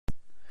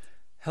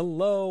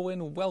Hello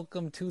and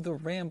welcome to the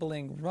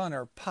Rambling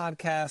Runner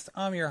podcast.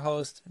 I'm your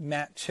host,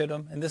 Matt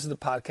Chittum, and this is the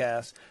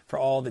podcast for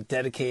all the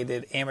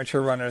dedicated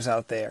amateur runners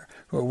out there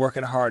who are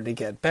working hard to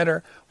get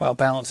better while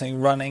balancing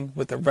running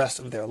with the rest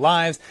of their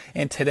lives.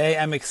 And today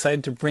I'm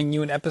excited to bring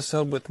you an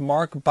episode with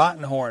Mark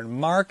Bottenhorn.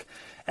 Mark,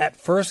 at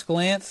first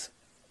glance,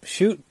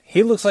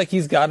 he looks like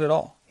he's got it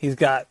all. He's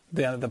got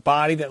the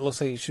body that looks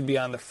like he should be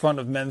on the front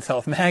of Men's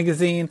Health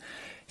magazine.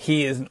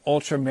 He is an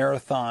ultra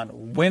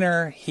marathon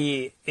winner.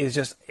 He is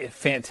just a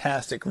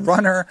fantastic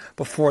runner.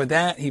 Before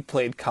that, he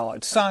played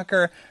college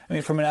soccer. I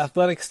mean, from an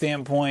athletic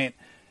standpoint,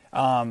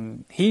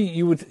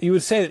 you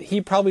would say that he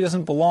probably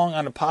doesn't belong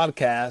on a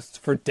podcast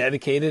for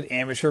dedicated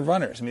amateur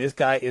runners. I mean, this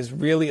guy is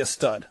really a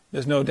stud.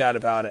 There's no doubt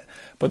about it.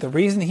 But the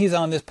reason he's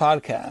on this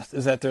podcast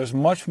is that there's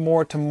much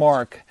more to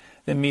Mark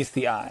than meets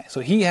the eye. So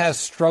he has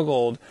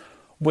struggled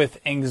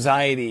with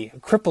anxiety,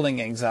 crippling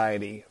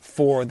anxiety,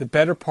 for the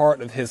better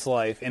part of his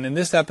life. And in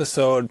this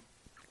episode,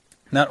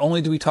 not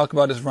only do we talk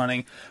about his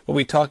running, but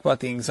we talk about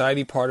the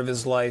anxiety part of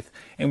his life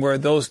and where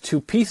those two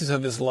pieces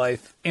of his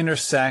life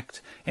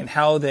intersect and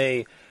how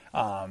they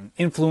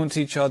influence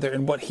each other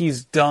and what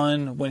he's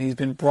done when he's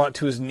been brought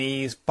to his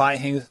knees by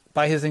his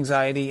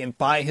anxiety and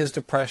by his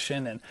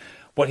depression, and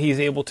what he's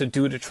able to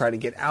do to try to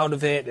get out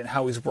of it and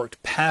how he's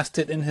worked past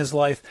it in his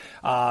life.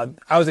 I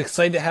was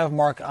excited to have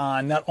Mark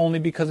on, not only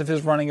because of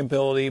his running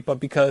ability, but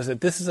because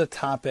this is a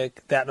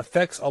topic that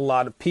affects a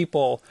lot of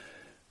people.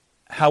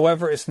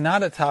 However, it's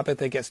not a topic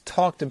that gets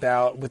talked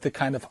about with the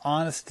kind of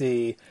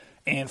honesty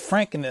and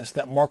frankness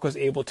that Mark was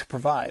able to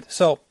provide.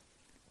 So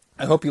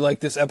I hope you like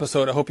this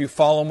episode. I hope you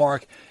follow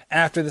Mark.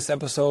 After this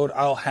episode,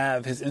 I'll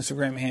have his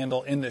Instagram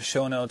handle in the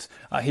show notes.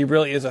 He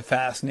really is a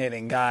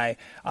fascinating guy.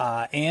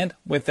 And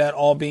with that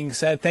all being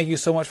said, thank you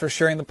so much for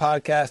sharing the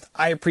podcast.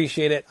 I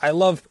appreciate it. I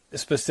love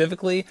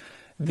specifically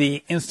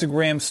the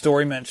Instagram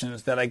story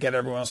mentions that I get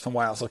every once in a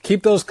while. So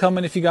keep those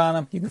coming if you got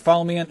them. You can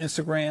follow me on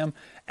Instagram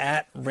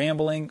at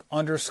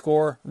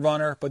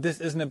rambling_runner. But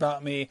this isn't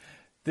about me.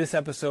 This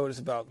episode is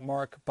about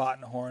Mark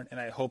Bottenhorn, and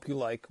I hope you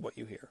like what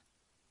you hear.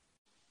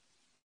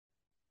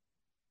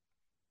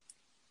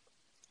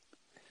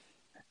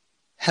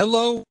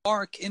 Hello,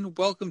 Mark, and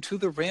welcome to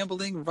the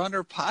Rambling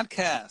Runner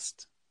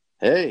podcast.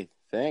 Hey,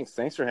 thanks.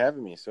 Thanks for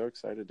having me. So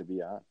excited to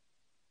be on.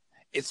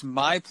 It's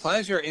my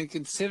pleasure. And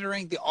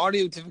considering the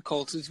audio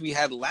difficulties we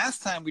had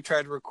last time we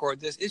tried to record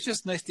this, it's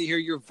just nice to hear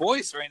your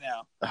voice right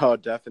now. Oh,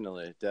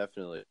 definitely.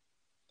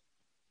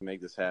 Make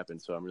this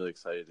happen. So I'm really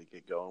excited to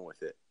get going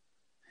with it.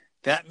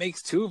 That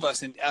makes two of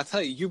us. And I'll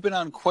tell you, you've been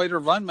on quite a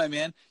run, my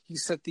man. You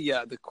set the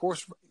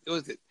course.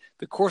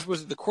 The course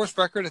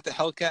record at the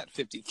Hellcat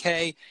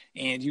 50K,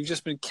 and you've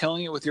just been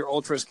killing it with your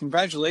ultras.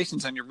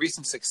 Congratulations on your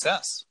recent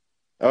success.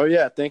 Oh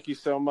yeah, thank you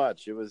so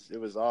much. It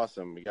was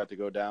awesome. We got to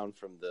go down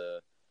from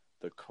the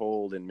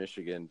cold in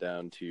Michigan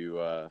down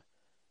to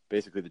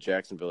basically the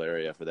Jacksonville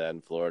area for that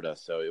in Florida.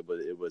 So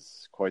it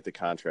was quite the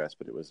contrast,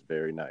 but it was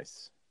very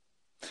nice.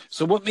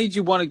 So what made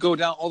you want to go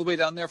down all the way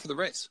down there for the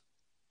race?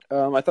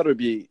 I thought it would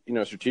be,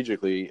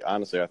 strategically,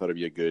 honestly, I thought it'd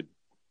be a good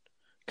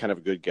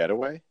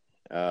getaway.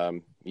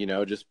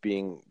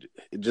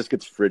 It just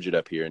gets frigid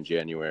up here in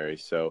January.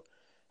 So,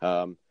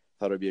 thought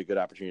it'd be a good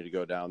opportunity to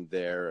go down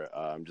there.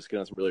 Just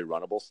get on some really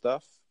runnable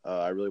stuff.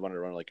 I really wanted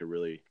to run like a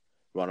really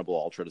runnable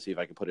ultra to see if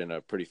I could put in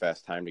a pretty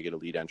fast time to get a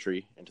lead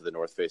entry into the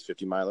North Face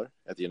 50 miler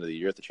at the end of the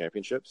year at the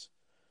championships.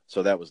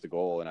 So that was the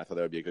goal. And I thought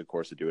that would be a good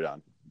course to do it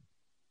on.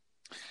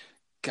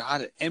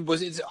 Got it. And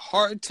is it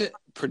hard to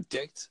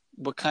predict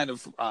what kind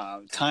of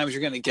times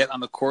you're going to get on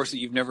the course that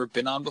you've never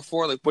been on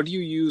before? Like, what do you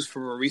use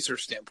from a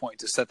research standpoint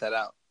to set that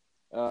out?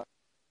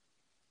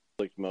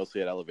 Like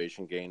mostly at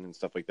elevation gain and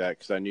stuff like that,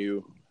 because I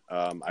knew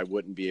I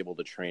wouldn't be able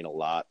to train a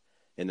lot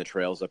in the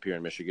trails up here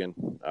in Michigan.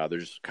 They're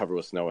just covered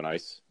with snow and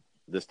ice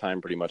this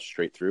time, pretty much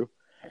straight through.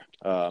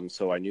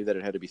 So I knew that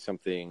it had to be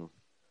something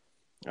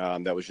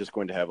that was just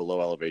going to have a low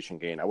elevation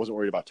gain. I wasn't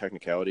worried about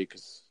technicality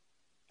because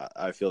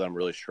I feel that I'm a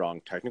really strong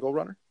technical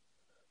runner.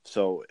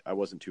 So I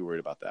wasn't too worried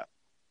about that.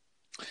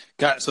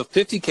 Got it. So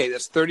 50K,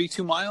 that's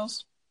 32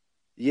 miles?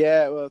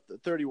 Yeah, well,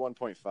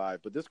 31.5.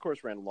 But this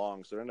course ran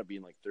long, so it ended up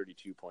being like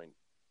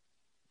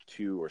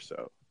 32.2 or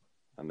so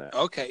on that.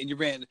 Okay, and you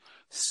ran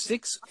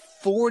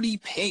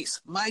 6:40 pace.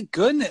 My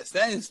goodness,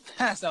 that is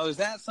fast. Now, is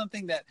that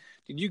something that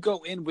did you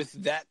go in with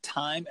that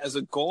time as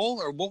a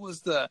goal, or what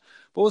was the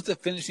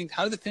finishing?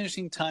 How did the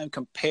finishing time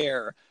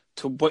compare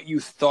to what you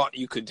thought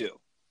you could do?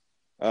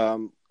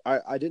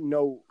 I didn't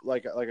know,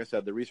 like I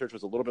said, the research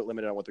was a little bit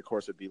limited on what the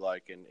course would be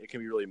like, and it can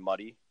be really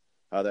muddy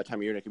that time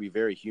of year, and it can be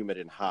very humid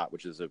and hot,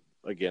 which is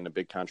again a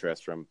big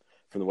contrast from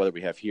the weather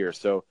we have here.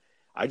 So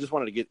I just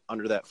wanted to get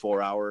under that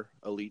 4-hour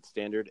elite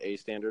standard, A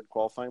standard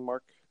qualifying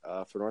mark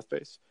for North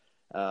Face,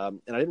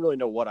 and I didn't really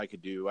know what I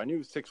could do. I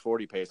knew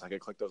 6:40 pace, I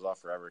could click those off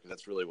forever because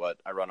that's really what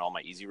I run all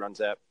my easy runs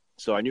at.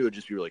 So I knew it would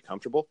just be really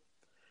comfortable,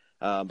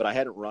 but I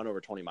hadn't run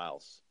over 20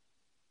 miles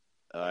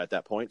at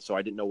that point, so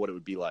I didn't know what it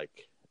would be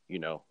like,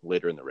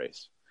 later in the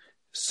race.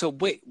 So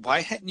wait,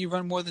 why hadn't you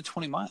run more than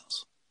 20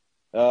 miles?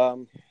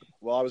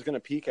 Well, I was going to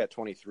peak at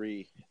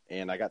 23,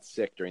 and I got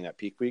sick during that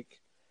peak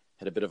week.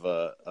 had a bit of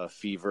a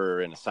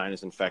fever and a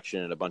sinus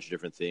infection and a bunch of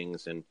different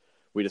things, and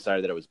we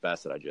decided that it was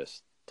best that I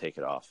just take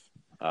it off.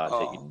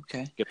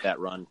 Okay. Get that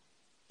run.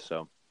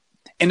 So.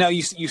 And now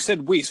you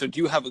said we. So do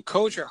you have a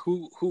coach, or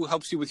who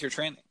helps you with your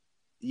training?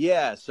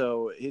 Yeah,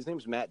 so his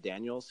name's Matt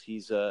Daniels.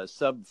 He's a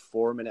sub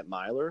 4-minute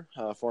miler,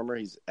 former.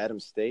 He's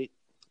Adams State.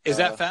 Is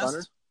that fast?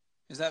 Runner.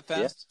 Is that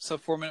fast? Yeah.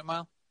 Sub 4-minute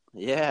mile?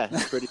 Yeah,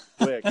 it's pretty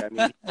quick. I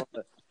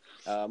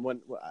mean,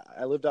 when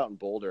I lived out in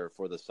Boulder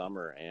for the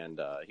summer,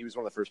 and he was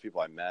one of the first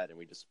people I met, and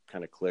we just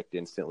kind of clicked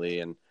instantly.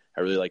 And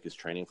I really like his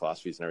training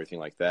philosophies and everything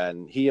like that.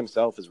 And he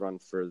himself has run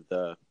for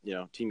the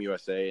Team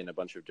USA and a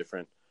bunch of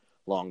different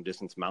long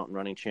distance mountain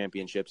running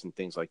championships and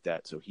things like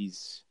that. So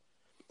he's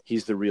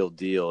the real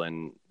deal,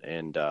 and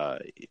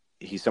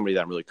he's somebody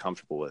that I'm really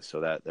comfortable with.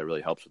 So that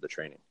really helps with the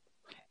training.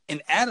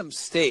 In Adams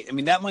State, I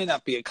mean, that might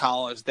not be a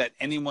college that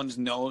anyone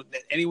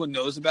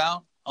knows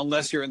about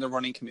unless you're in the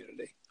running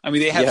community. I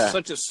mean, they have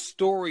such a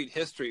storied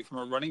history from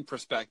a running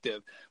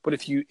perspective. But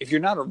if you're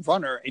not a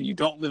runner and you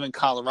don't live in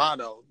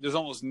Colorado, there's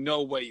almost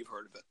no way you've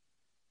heard of it.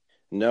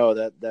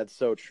 No, that's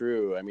so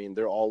true. I mean,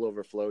 they're all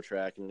over Flow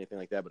Track and anything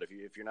like that. But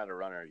if you're not a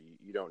runner,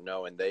 you don't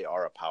know, and they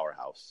are a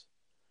powerhouse.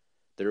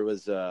 There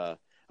was a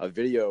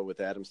video with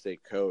the Adams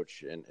State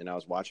coach, and I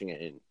was watching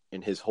it,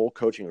 and his whole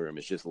coaching room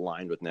is just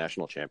lined with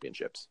national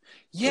championships.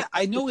 Yeah,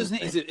 I know his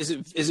name. Is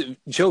it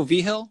Joe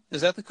Vigil?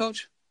 Is that the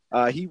coach?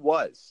 He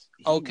was.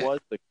 He okay. was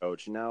the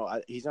coach.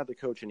 Now he's not the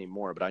coach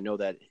anymore, but I know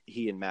that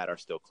he and Matt are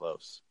still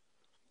close,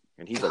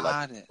 and he's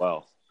elected as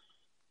well.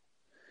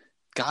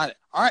 Got it.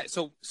 All right.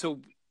 So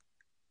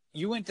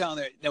you went down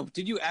there. Now,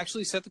 did you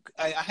actually set the?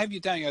 I have you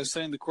down. You guys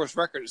setting the course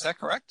record. Is that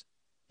correct?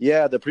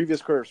 Yeah, the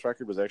previous course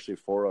record was actually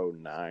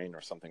 4:09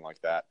 or something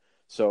like that.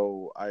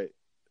 So I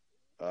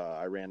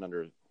ran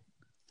under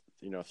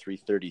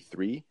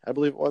 3:33, I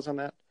believe it was on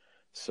that.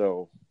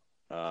 So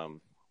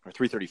or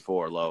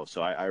 3:34 low.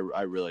 So I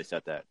really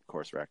set that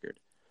course record.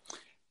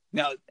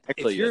 Now,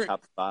 actually, the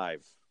top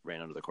 5 ran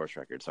under the course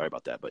record. Sorry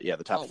about that, but yeah,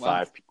 the top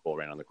 5 people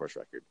ran on the course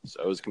record.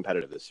 So it was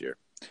competitive this year.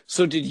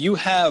 So did you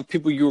have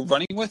people you were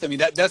running with? I mean,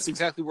 that's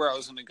exactly where I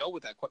was going to go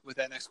with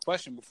that next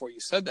question. Before you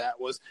said that,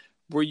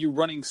 were you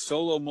running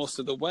solo most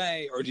of the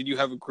way, or did you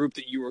have a group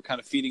that you were kind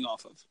of feeding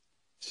off of?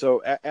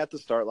 So at the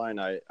start line,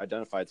 I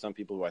identified some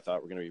people who I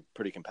thought were going to be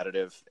pretty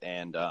competitive,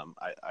 and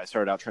I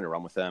started out trying to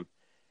run with them.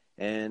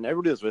 And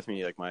everybody was with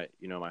me, like my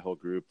whole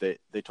group.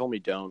 They told me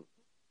don't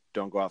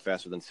go out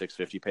faster than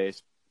 6:50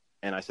 pace,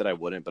 and I said I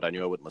wouldn't, but I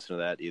knew I wouldn't listen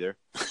to that either.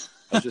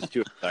 I was just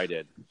too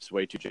excited, just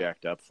way too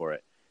jacked up for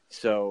it.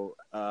 So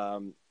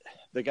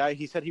the guy,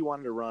 he said he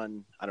wanted to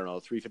run, I don't know,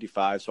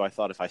 3:55. So I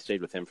thought if I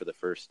stayed with him for the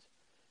first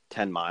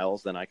 10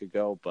 miles, then I could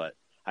go. But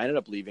I ended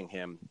up leaving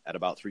him at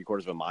about 3/4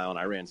 of a mile, and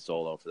I ran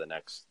solo for the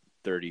next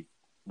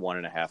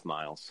 31.5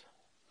 miles.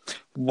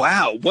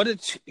 Wow, what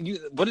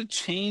a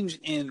change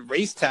in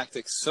race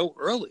tactics so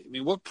early. I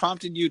mean, what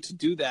prompted you to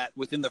do that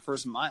within the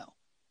first mile?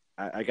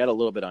 I got a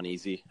little bit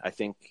uneasy, I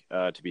think,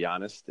 to be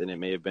honest, and it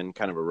may have been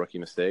kind of a rookie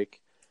mistake,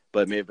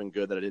 but it may have been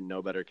good that I didn't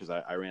know better because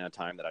I ran a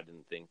time that I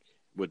didn't think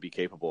would be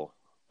capable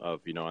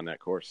of, on that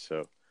course.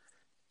 So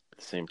at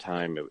the same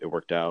time, it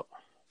worked out.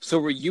 So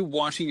were you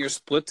watching your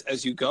splits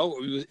as you go?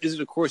 Or is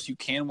it a course you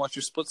can watch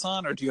your splits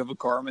on, or do you have a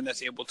Garmin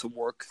that's able to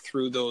work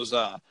through those?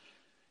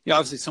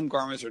 Obviously some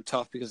Garmins are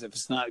tough because if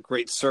it's not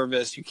great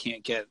service, you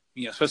can't get,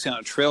 especially on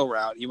a trail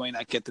route, you might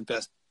not get the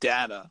best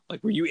data.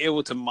 Like, were you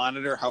able to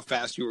monitor how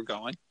fast you were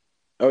going?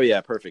 Oh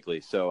yeah, perfectly.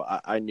 So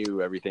I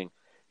knew everything.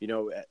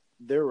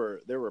 There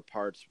were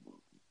parts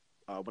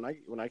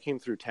when I came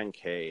through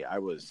 10K, I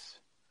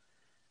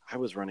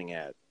was running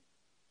at,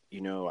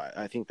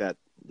 I think that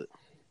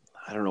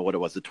I don't know what it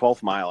was. The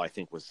 12th mile I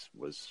think was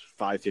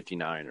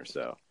 5:59 or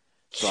so.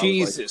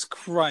 Jesus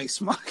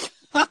Christ, Mark.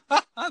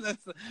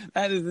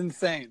 That is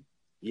insane.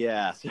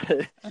 Yeah.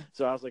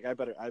 So I was like, I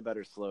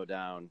better slow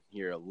down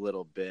here a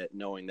little bit,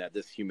 knowing that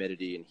this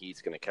humidity and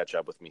heat's going to catch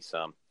up with me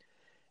some.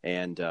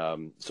 And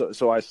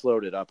so I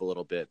slowed it up a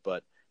little bit.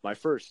 But my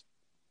first,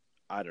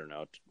 I don't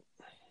know,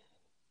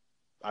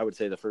 I would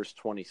say the first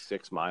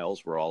 26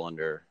 miles were all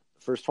under,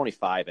 first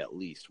 25 at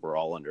least were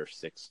all under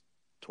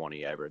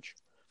 6:20 average.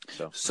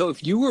 So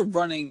if you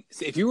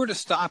were to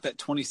stop at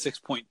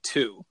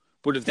 26.2,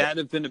 would that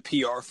have been a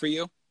PR for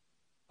you?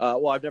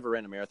 Well, I've never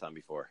ran a marathon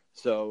before,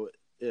 so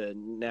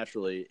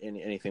naturally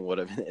anything would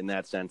have in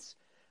that sense.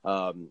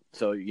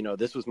 So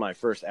this was my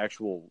first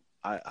actual.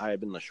 I had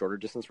been a shorter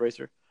distance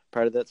racer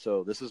prior to that,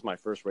 so this is my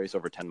first race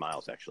over 10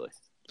 miles actually.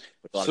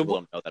 Which a lot of people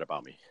don't know that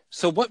about me.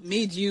 So what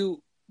made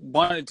you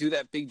want to do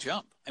that big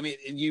jump? I mean,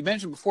 you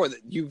mentioned before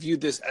that you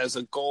viewed this as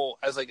a goal,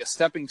 as like a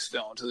stepping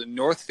stone to the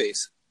North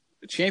Face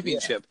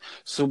Championship. Yeah.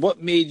 So what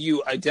made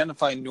you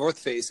identify North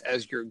Face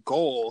as your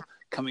goal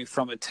coming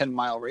from a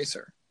 10-mile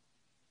racer?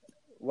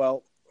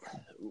 Well,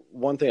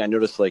 one thing I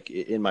noticed, like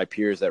in my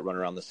peers that run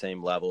around the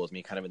same level as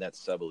me, kind of in that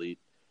sub-elite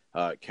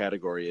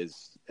category,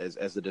 is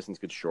as the distance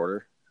gets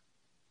shorter,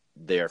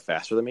 they are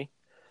faster than me.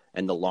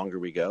 And the longer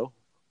we go,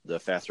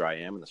 the faster I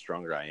am and the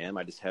stronger I am.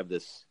 I just have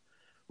this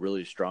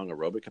really strong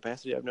aerobic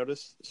capacity, I've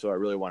noticed. So I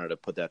really wanted to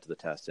put that to the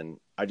test. And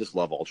I just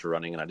love ultra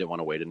running, and I didn't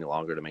want to wait any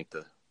longer to make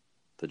the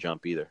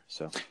jump either.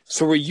 So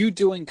were you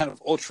doing kind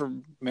of ultra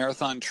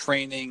marathon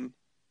training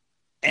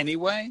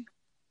anyway,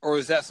 or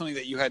is that something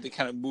that you had to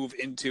kind of move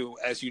into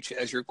as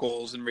your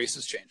goals and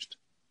races changed?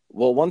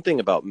 Well, one thing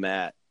about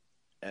Matt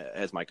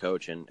as my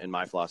coach and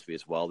my philosophy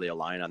as well, they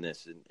align on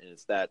this, and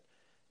it's that,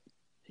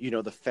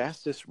 the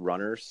fastest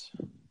runners,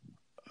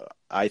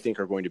 I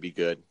think, are going to be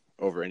good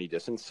over any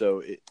distance.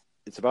 So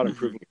it's about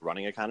improving your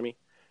running economy.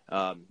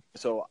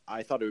 So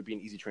I thought it would be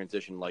an easy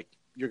transition. Like,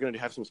 you're going to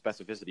have some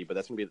specificity, but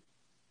that's going to be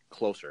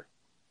closer.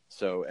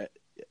 So,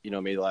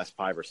 maybe the last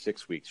 5 or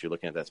 6 weeks, you're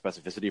looking at that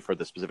specificity for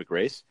the specific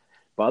race.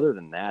 But other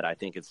than that, I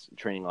think it's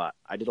training a lot.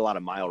 I did a lot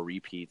of mile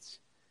repeats.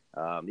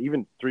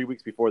 Even 3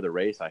 weeks before the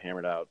race, I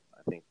hammered out,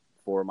 I think,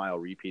 4-mile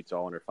repeats,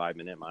 all under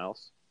 5-minute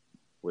miles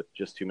with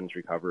just 2 minutes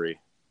recovery.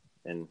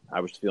 And I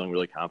was feeling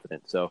really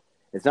confident. So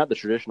it's not the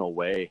traditional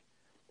way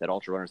that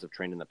ultra runners have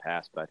trained in the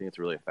past, but I think it's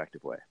a really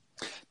effective way.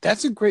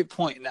 That's a great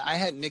point. Now, I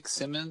had Nick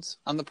Simmons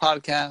on the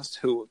podcast,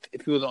 who,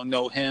 if people don't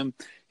know him,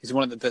 he's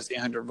one of the best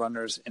 800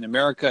 runners in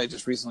America. He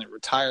just recently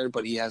retired,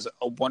 but he has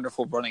a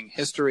wonderful running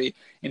history.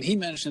 And he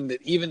mentioned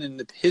that even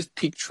in his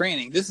peak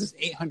training, this is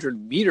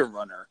 800-meter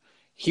runner,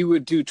 he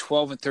would do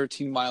 12 and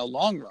 13-mile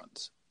long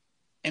runs.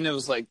 And it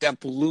was like,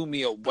 that blew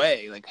me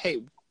away. Like,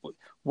 hey,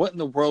 what in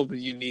the world would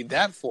you need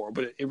that for?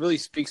 But it really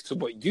speaks to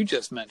what you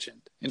just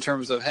mentioned in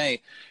terms of,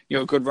 hey,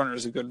 a good runner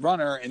is a good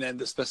runner, and then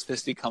the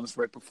specificity comes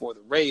right before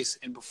the race,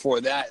 and before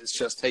that, it's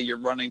just, hey, you're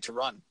running to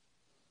run.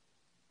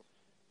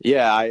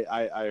 Yeah,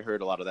 I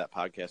heard a lot of that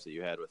podcast that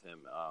you had with him.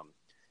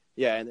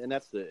 And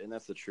that's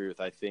the truth.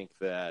 I think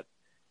that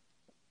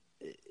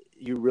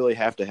you really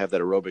have to have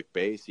that aerobic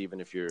base,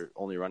 even if you're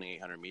only running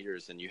 800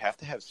 meters, and you have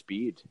to have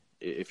speed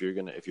if you're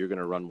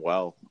gonna run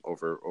well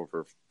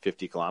over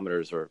 50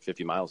 kilometers or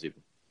 50 miles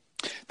even.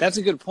 That's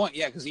a good point.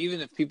 Yeah, because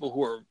even if people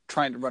who are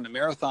trying to run a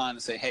marathon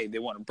and say, hey, they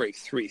want to break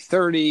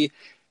 3:30,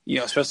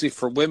 especially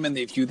for women,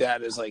 they view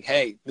that as like,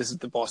 hey, this is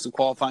the Boston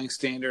qualifying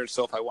standard.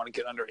 So if I want to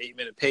get under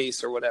 8-minute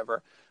pace or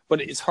whatever, but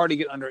it's hard to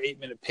get under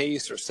 8-minute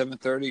pace or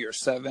 7:30 or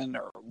 7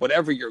 or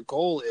whatever your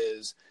goal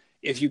is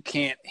if you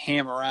can't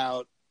hammer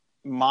out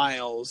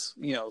miles,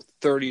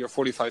 30 or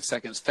 45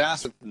 seconds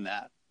faster than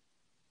that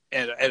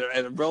at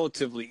a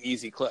relatively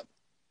easy clip.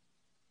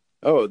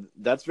 Oh,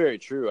 that's very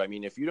true. I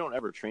mean, if you don't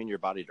ever train your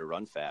body to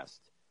run fast,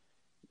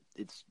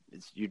 it's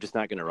you're just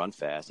not going to run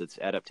fast. It's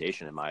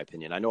adaptation, in my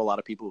opinion. I know a lot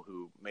of people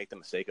who make the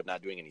mistake of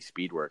not doing any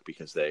speed work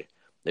because they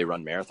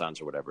run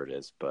marathons or whatever it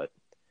is. But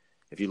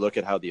if you look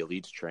at how the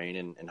elites train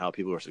and how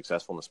people who are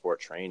successful in the sport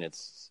train,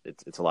 it's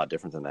a lot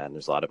different than that. And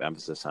there's a lot of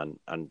emphasis on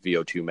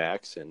VO2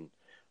 max and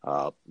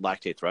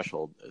lactate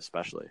threshold,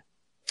 especially.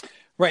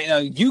 Right. Now,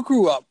 you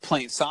grew up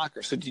playing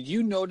soccer. So did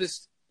you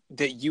notice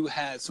that you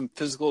had some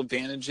physical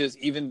advantages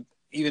even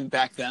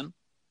back then?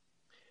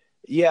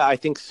 Yeah, I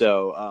think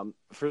so.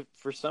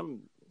 For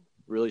some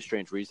really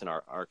strange reason,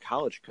 our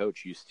college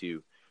coach used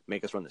to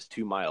make us run this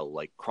 2-mile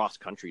like cross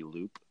country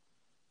loop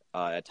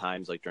at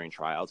times, like during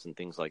tryouts and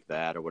things like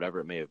that, or whatever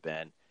it may have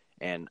been.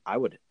 And I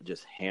would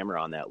just hammer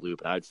on that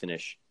loop, and I would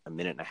finish a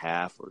minute and a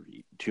half or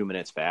 2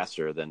 minutes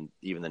faster than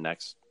even the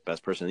next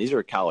best person. These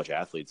are college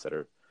athletes that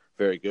are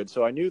very good.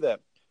 So I knew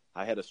that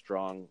I had a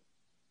strong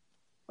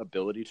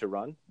ability to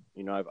run.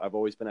 I've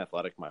always been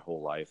athletic my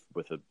whole life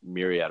with a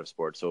myriad of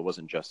sports, so it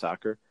wasn't just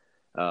soccer.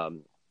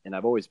 And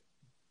I've always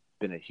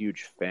been a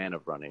huge fan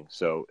of running,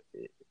 so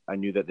I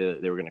knew that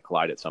they were going to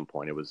collide at some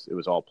point. It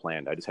was all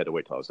planned. I just had to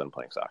wait till I was done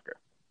playing soccer.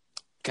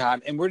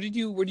 God, and where did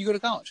you go to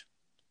college?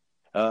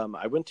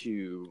 I went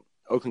to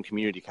Oakland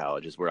Community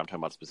College, is where I'm talking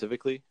about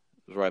specifically,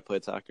 is where I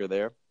played soccer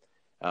there.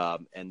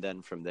 And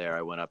then from there,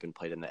 I went up and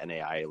played in the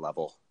NAIA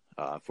level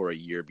for a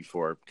year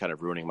before kind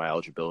of ruining my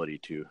eligibility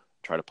to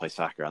try to play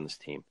soccer on this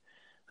team.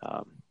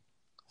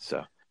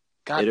 So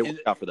God, it worked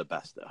out for the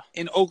best, though.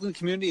 In Oakland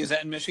Community, is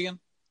that in Michigan?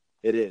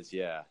 It is,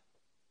 yeah.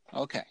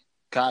 Okay,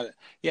 got it.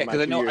 Yeah,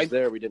 because I know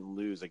there we didn't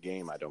lose a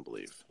game, I don't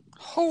believe.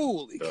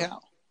 Holy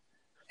cow!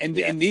 And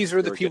these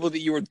are the people that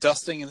you were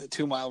dusting in the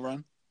 2-mile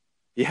run?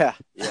 Yeah.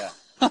 Yeah.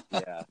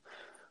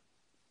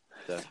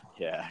 So,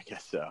 yeah, I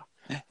guess so.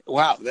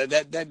 Wow,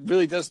 that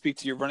really does speak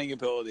to your running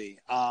ability.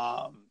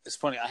 It's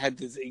funny. I had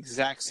this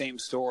exact same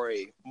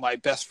story. My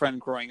best friend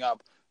growing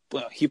up,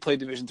 he played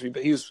Division III,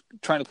 but he was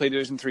trying to play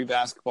Division III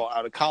basketball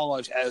out of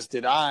college, as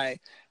did I.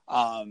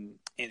 And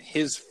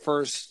his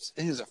first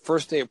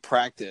day of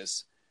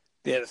practice,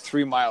 they had a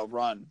 3-mile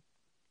run.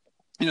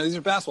 These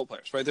are basketball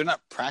players, right? They're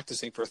not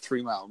practicing for a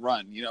 3-mile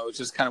run. It's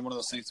just kind of one of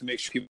those things to make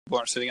sure people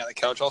aren't sitting on the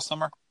couch all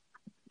summer.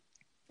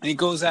 And he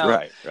goes out,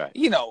 right.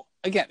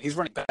 Again, he's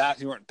running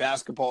he wearing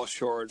basketball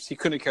shorts. He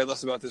couldn't care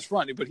less about this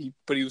run, but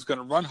he was going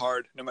to run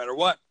hard no matter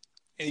what.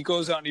 And he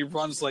goes out and he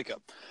runs like a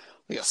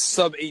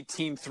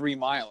sub-18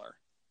 3-miler.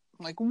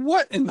 I'm like,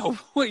 what?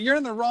 You're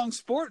in the wrong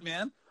sport,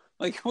 man.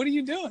 Like, what are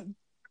you doing?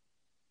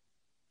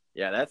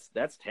 Yeah,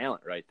 that's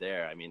talent right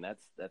there. I mean,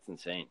 that's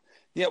insane.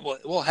 Yeah,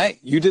 well, hey,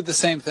 you did the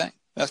same thing.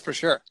 That's for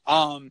sure.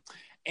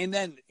 And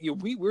then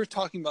we were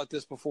talking about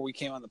this before we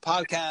came on the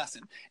podcast,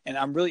 and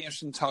I'm really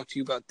interested to talk to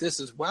you about this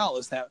as well.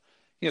 Is that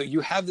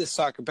you have this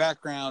soccer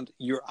background,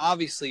 you're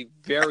obviously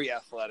very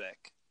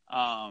athletic.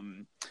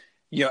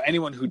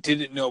 Anyone who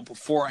didn't know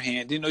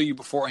you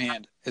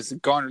beforehand has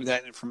garnered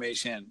that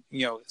information.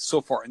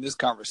 So far in this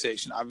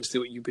conversation, obviously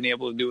what you've been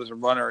able to do as a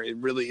runner, it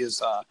really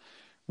is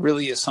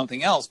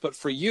something else. But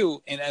for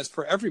you, and as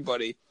for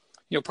everybody,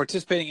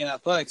 participating in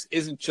athletics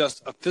isn't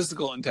just a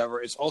physical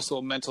endeavor; it's also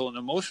a mental and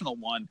emotional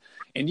one.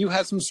 And you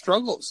had some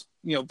struggles,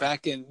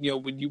 back in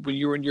when you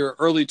were in your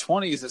early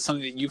 20s. It's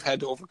something that you've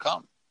had to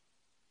overcome.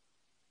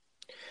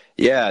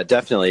 Yeah,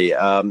 definitely.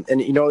 And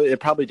it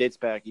probably dates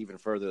back even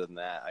further than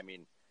that. I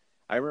mean,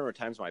 I remember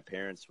times my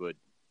parents would,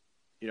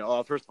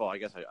 first of all, I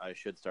guess I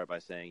should start by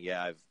saying,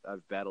 yeah,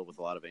 I've battled with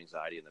a lot of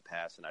anxiety in the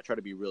past, and I try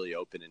to be really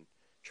open and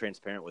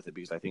transparent with it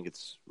because I think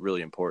it's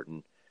really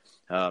important.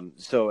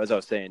 So as I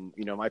was saying,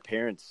 my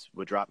parents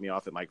would drop me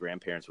off at my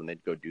grandparents when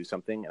they'd go do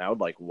something, and I would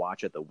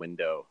watch at the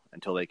window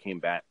until they came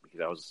back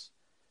because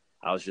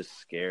I was just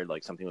scared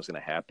like something was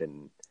going to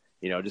happen.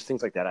 Just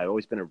things like that. I've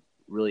always been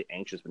really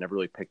anxious, but never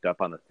really picked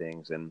up on the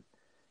things. And,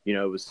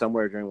 it was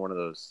somewhere during one of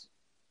those,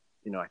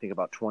 I think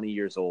about 20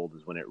 years old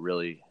is when it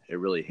really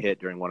hit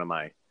during one of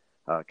my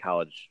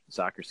college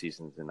soccer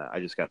seasons. And I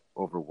just got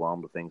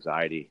overwhelmed with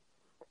anxiety.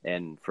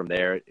 And from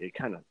there, it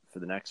kind of, for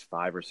the next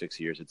 5 or 6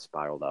 years, it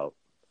spiraled out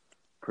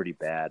pretty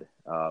bad,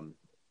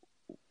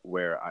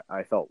 where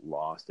I felt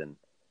lost and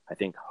I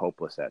think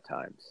hopeless at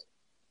times.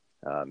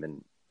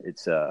 And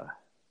it's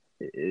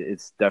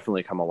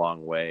definitely come a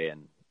long way,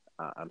 and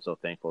I'm so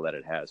thankful that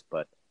it has,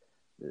 but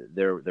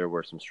there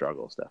were some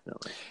struggles,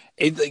 definitely.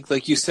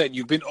 Like you said,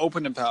 you've been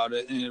open about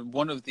it, and in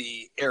one of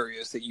the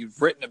areas that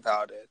you've written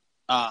about it,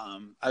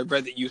 I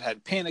read that you'd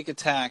had panic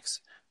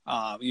attacks.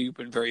 You've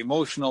been very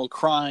emotional,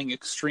 crying,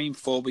 extreme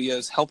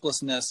phobias,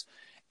 helplessness.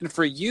 And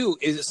for you,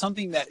 is it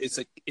something that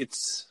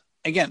it's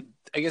again,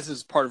 I guess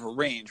it's part of a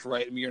range,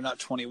 right? I mean, you're not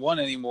 21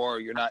 anymore,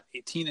 you're not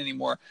 18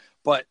 anymore,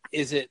 but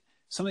is it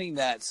something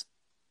that's,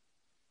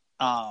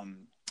 I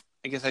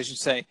guess I should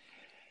say,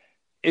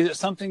 is it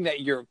something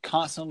that you're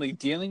constantly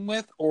dealing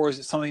with, or is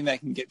it something that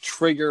can get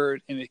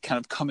triggered and it kind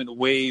of come in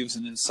waves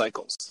and in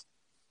cycles?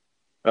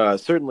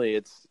 Certainly,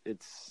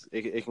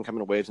 it can come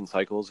in waves and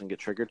cycles and get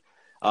triggered.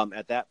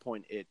 At that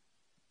point,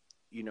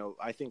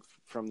 I think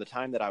from the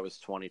time that I was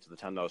 20 to the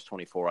time that I was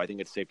 24, I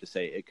think it's safe to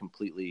say it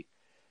completely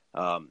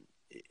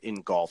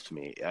engulfed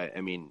me.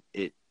 I mean,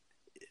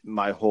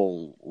 my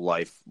whole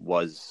life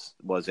was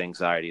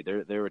anxiety.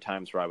 There were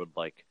times where I would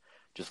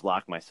just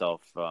lock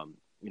myself.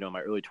 In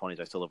my early 20s,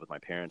 I still live with my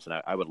parents, and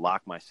I would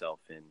lock myself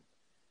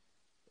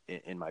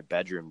in my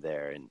bedroom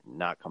there and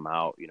not come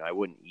out. I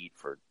wouldn't eat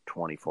for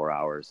 24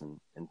 hours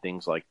and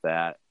things like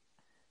that.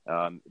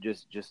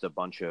 Just a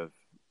bunch of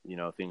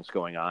things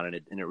going on, and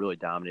it really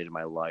dominated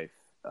my life.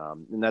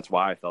 And that's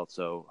why I felt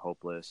so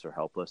hopeless or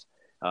helpless.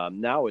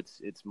 Now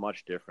it's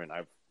much different.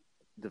 I've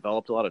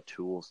developed a lot of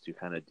tools to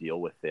kind of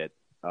deal with it.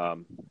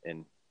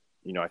 And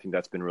I think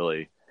that's been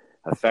really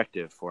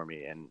effective for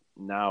me. And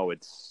now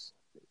it's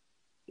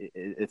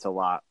a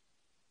lot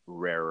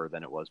rarer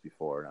than it was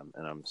before.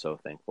 And I'm so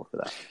thankful for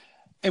that.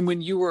 And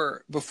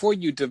before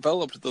you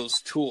developed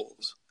those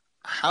tools,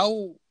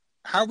 how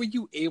were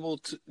you able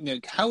to,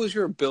 how was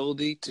your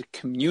ability to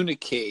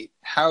communicate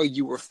how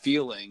you were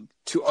feeling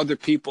to other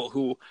people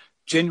who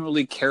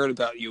genuinely cared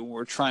about you and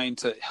were trying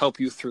to help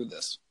you through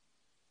this?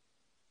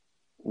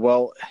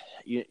 Well,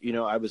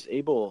 I was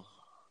able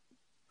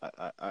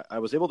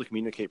to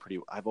communicate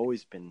I've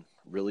always been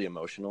really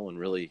emotional, and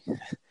really,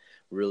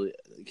 really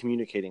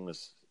communicating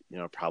was,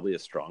 probably a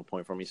strong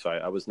point for me. So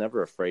I was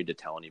never afraid to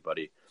tell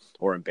anybody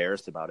or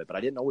embarrassed about it, but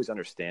I didn't always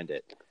understand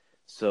it.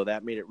 So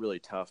that made it really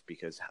tough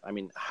because, I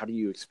mean, how do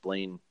you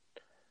explain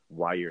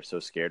why you're so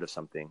scared of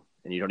something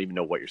and you don't even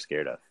know what you're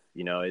scared of?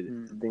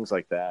 Things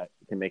like that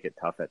can make it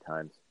tough at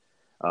times.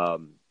 I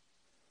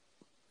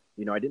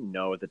didn't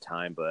know at the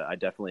time, but I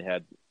definitely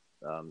had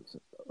a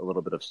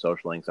little bit of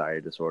social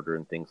anxiety disorder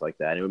and things like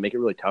that. And it would make it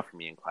really tough for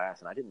me in class,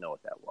 and I didn't know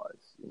what that was,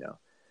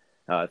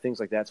 things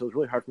like that. So it was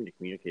really hard for me to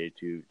communicate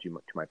to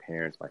my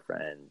parents, my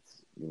friends,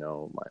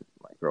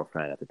 my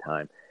girlfriend at the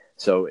time.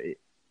 So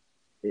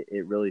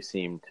it really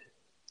seemed,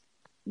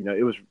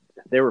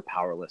 they were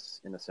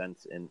powerless in a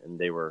sense, and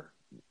they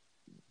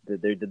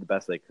did the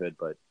best they could,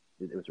 but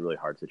it was a really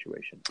hard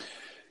situation.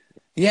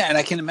 Yeah. And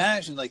I can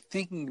imagine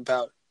thinking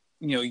about,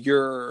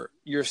 your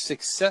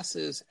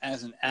successes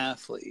as an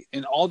athlete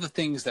and all the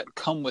things that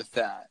come with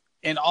that.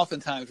 And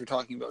oftentimes we're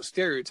talking about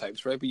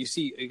stereotypes, right? But you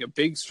see a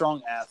big,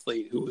 strong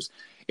athlete who was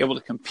able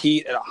to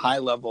compete at a high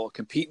level,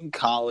 compete in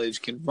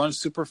college, can run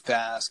super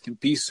fast, can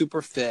be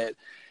super fit.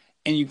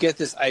 And you get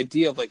this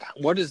idea of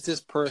what does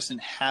this person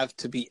have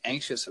to be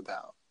anxious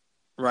about,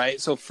 right?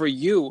 So for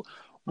you,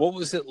 what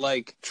was it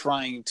like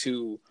trying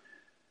to,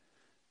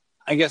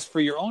 I guess for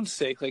your own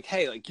sake,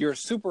 hey, you're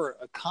super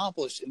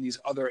accomplished in these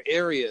other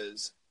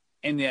areas,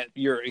 and yet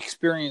you're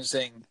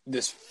experiencing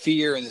this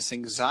fear and this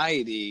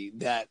anxiety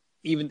that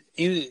even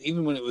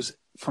when it was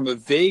from a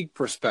vague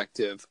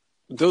perspective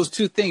those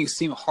two things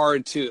seem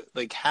hard to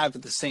like have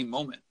at the same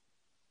moment.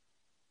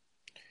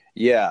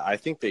 Yeah, I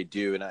think they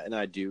do, and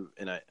I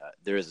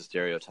there is a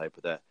stereotype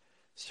with that.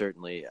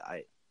 Certainly,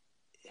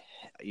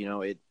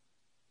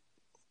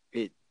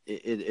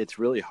 it's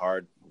really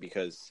hard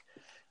because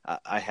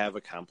I have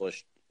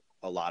accomplished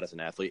a lot as an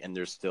athlete, and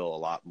there's still a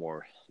lot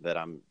more that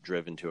I'm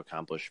driven to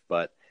accomplish.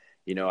 But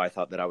I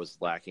thought that I was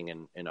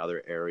lacking in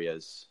other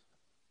areas,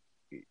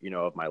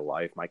 of my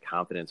life. My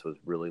confidence was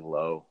really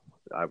low.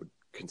 I would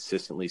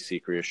consistently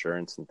seek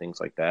reassurance and things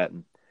like that,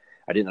 and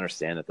I didn't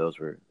understand that those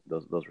were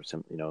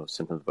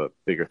symptoms of a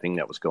bigger thing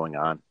that was going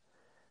on.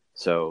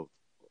 So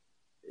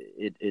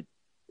it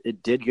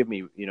did give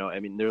me, I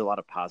mean, there are a lot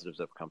of positives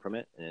that have come from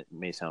it, and it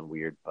may sound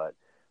weird, but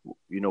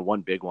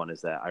one big one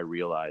is that I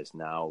realize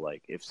now,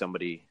 like, if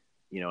somebody,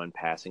 in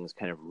passing is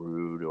kind of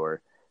rude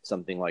or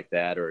something like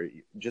that, or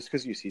just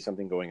because you see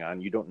something going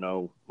on, you don't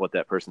know what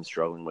that person's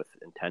struggling with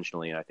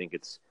intentionally. And I think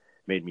it's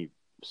made me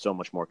so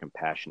much more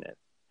compassionate.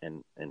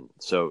 And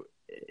so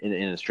in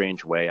a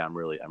strange way, I'm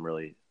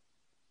really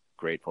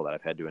grateful that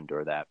I've had to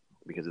endure that,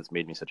 because it's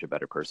made me such a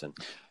better person.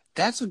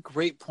 That's a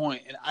great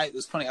point. And it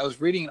was funny. I was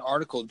reading an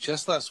article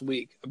just last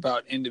week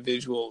about an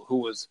individual who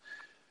was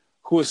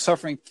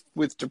suffering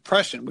with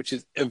depression, which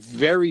is a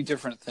very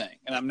different thing.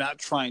 And I'm not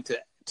trying to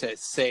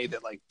say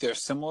that like they're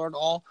similar at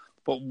all,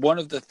 but one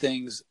of the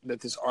things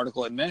that this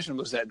article had mentioned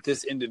was that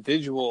this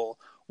individual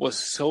was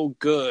so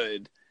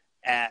good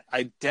at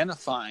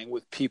identifying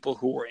with people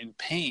who were in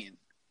pain.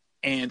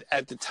 And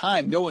at the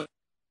time, no one,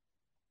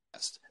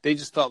 they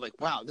just thought like,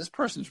 wow, this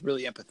person's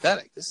really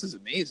empathetic. This is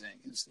amazing.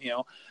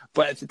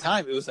 But at the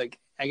time it was like,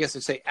 I guess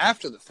I'd say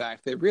after the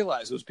fact, they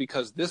realized it was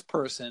because this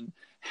person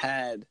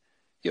had,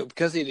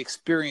 because they'd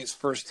experienced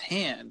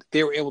firsthand,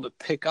 they were able to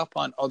pick up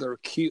on other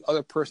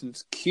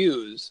person's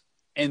cues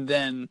and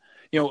then,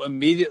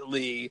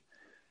 immediately,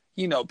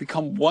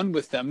 become one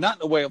with them, not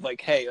in a way of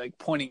like, hey, like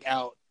pointing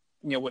out,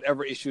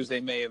 whatever issues they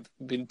may have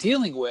been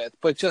dealing with,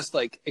 but just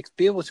like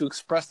be able to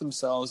express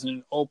themselves in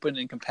an open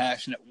and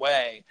compassionate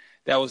way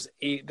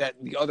that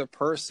the other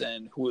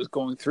person who was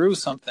going through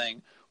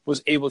something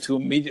was able to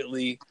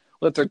immediately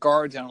let their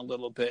guard down a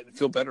little bit and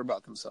feel better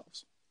about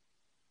themselves.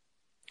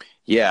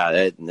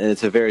 Yeah,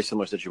 it's a very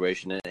similar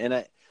situation,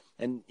 and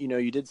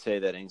you did say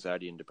that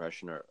anxiety and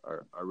depression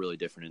are really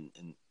different,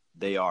 and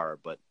they are,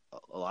 but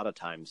a lot of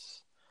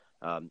times,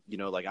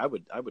 like I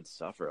would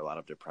suffer a lot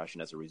of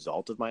depression as a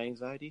result of my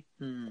anxiety,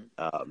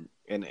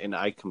 and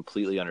I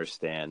completely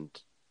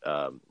understand,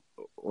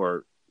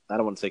 or I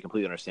don't want to say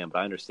completely understand, but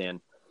I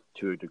understand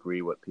to a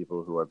degree what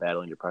people who are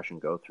battling depression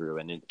go through,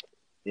 and it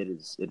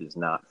is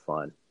not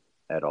fun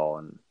at all,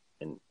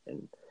 and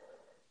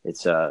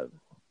it's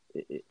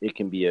it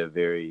can be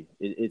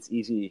it's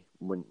easy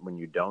when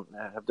you don't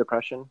have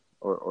depression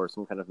or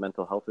some kind of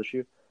mental health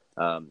issue,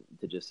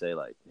 to just say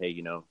like, hey,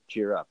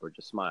 cheer up, or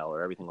just smile,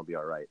 or everything will be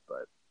all right.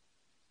 But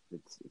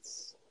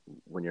it's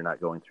when you're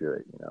not going through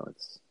it,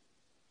 it's,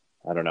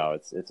 I don't know,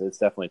 it's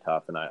definitely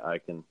tough, and I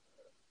can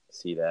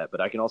see that,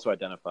 but I can also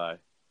identify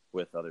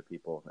with other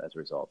people as a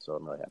result. So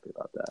I'm really happy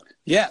about that.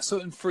 Yeah.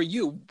 So, and for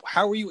you,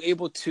 how were you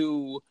able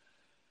to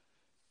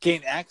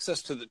gain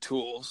access to the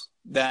tools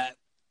that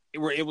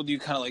were able to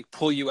kind of like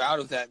pull you out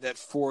of that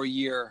 4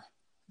 year,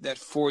 that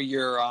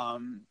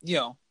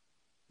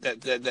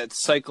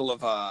cycle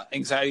of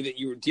anxiety that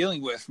you were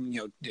dealing with from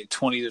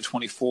 20 to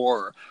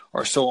 24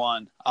 or so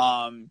on,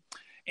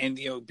 and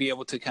be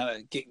able to kind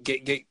of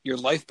get your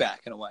life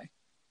back in a way?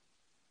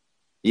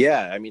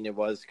 Yeah, I mean, it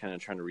was kind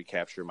of trying to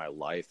recapture my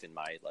life and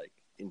my like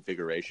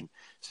invigoration.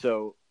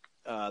 So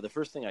the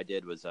first thing I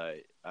did was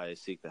I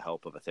seek the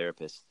help of a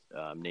therapist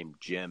named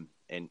Jim,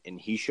 and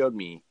he showed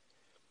me,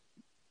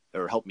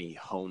 or helped me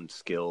hone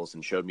skills,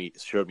 and showed me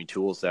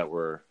tools that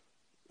were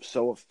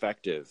so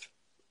effective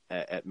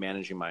at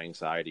managing my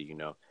anxiety,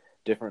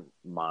 different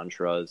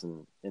mantras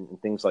and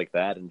things like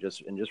that. And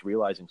just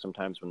realizing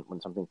sometimes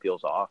when something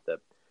feels off, that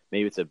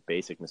maybe it's a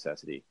basic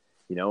necessity,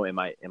 am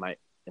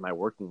I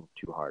working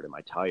too hard? Am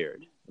I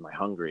tired? Am I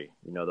hungry?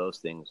 Those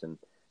things. And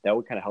that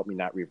would kind of help me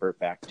not revert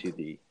back to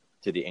the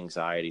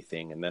anxiety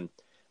thing. And then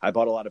I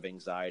bought a lot of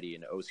anxiety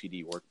and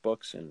OCD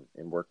workbooks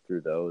and worked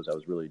through those. I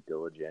was really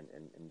diligent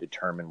and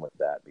determined with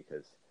that,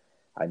 because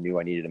I knew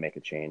I needed to make a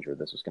change, or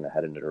this was going to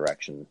head in a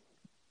direction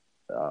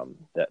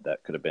that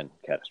could have been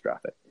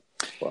catastrophic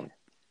for me.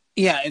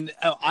 Yeah. And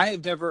I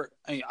have,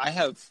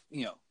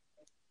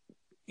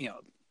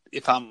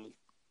 if I'm,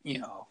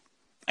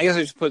 I guess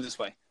I just put it this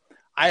way.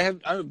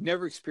 I've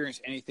never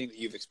experienced anything that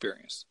you've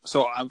experienced.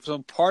 So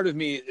part of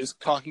me is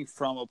talking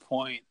from a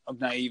point of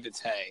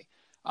naivete.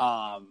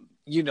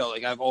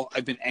 Like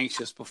I've been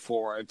anxious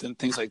before. I've done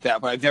things like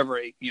that, but I've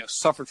never,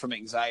 suffered from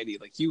anxiety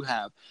like you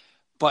have.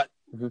 But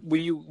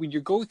when you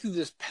go through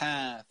this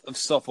path of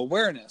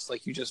self-awareness,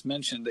 like you just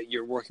mentioned that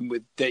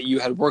you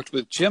had worked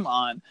with Jim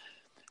on,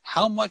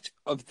 how much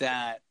of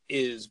that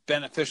is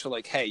beneficial?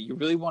 Like, hey, you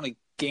really want to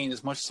gain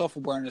as much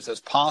self-awareness as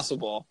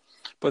possible,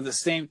 but at the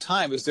same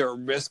time, is there a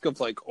risk of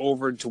like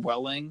over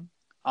dwelling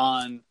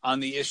on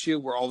the issue,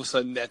 where all of a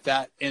sudden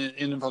that in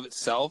and of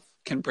itself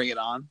can bring it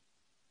on?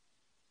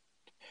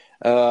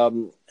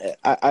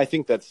 I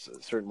think that's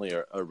certainly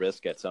a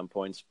risk at some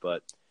points,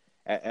 but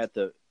at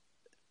the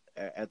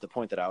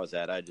point that I was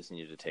at, I just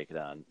needed to take it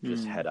on,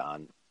 just head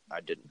on. I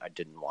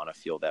didn't want to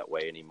feel that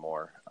way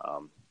anymore.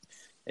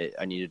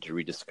 I needed to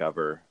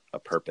rediscover a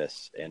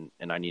purpose, and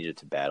I needed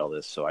to battle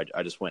this. So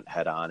I just went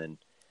head on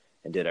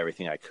and did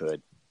everything I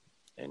could,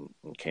 and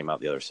came out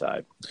the other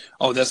side.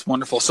 Oh, that's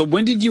wonderful. So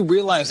when did you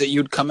realize that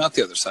you'd come out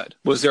the other side?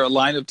 Was there a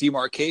line of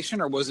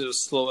demarcation, or was it a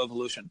slow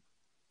evolution?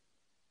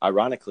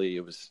 Ironically,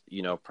 it was,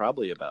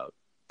 probably about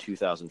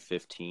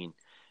 2015,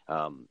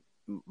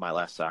 my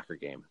last soccer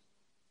game.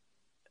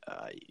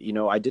 I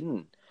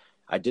didn't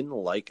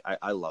like,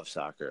 I love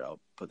soccer. I'll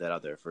put that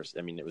out there first.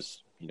 I mean, it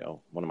was,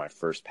 one of my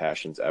first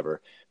passions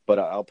ever, but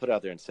I'll put it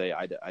out there and say,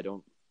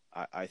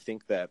 I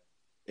think that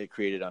it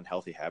created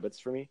unhealthy habits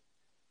for me.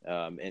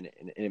 And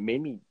it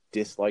made me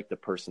dislike the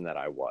person that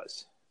I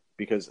was,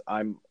 because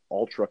I'm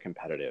ultra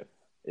competitive.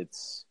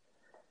 It's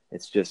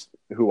just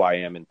who I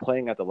am, and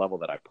playing at the level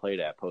that I played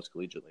at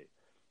post-collegiately,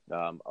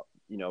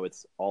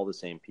 it's all the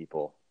same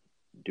people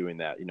doing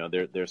that.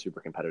 They're super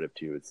competitive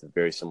too. It's a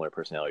very similar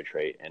personality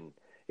trait. And,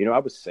 I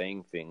was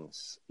saying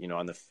things,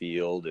 on the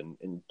field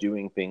and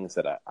doing things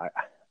that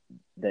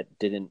that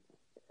didn't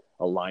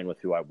align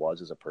with who I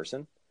was as a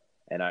person.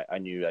 And I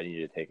knew I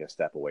needed to take a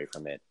step away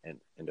from it and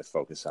to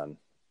focus on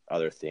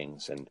other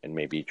things and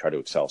maybe try to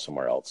excel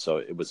somewhere else. So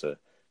it was a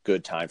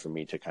good time for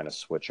me to kind of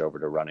switch over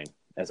to running,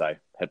 as I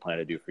had planned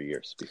to do for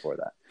years before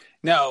that.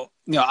 Now,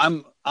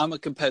 I'm a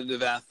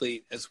competitive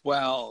athlete as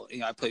well.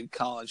 I played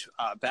college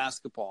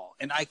basketball,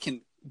 and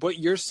what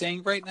you're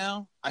saying right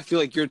now, I feel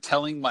like you're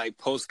telling my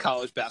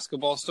post-college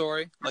basketball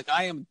story. Like,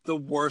 I am the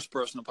worst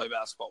person to play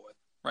basketball with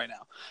right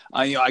now.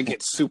 I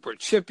get super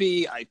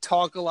chippy. I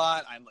talk a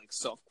lot. I'm like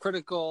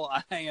self-critical.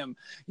 I am,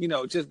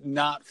 just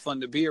not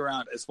fun to be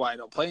around. That's why I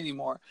don't play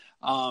anymore.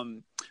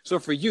 So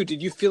for you,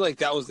 did you feel like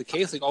that was the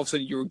case? Like all of a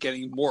sudden you were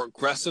getting more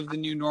aggressive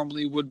than you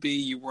normally would be.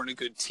 You weren't a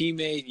good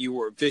teammate. You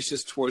were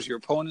vicious towards your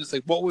opponents.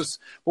 Like what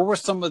were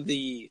some of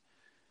I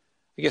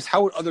guess,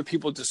 how would other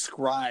people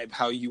describe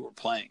how you were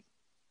playing?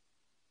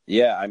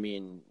 Yeah. I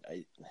mean,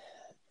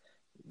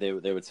 they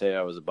would say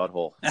I was a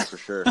butthole for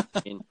sure.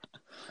 I mean,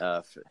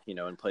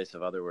 in place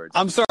of other words.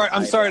 I'm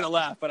sorry to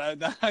laugh, but I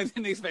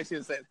didn't expect you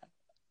to say that.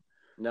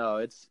 No,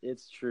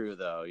 it's true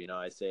though.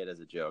 I say it as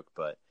a joke,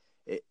 but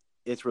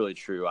it's really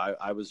true.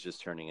 I was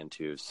just turning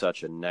into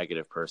such a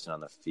negative person on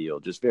the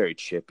field, just very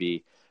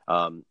chippy.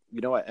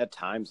 At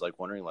times, like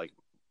wondering, like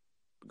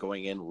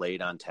going in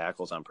late on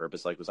tackles on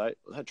purpose. Like, was I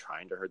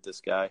trying to hurt this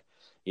guy?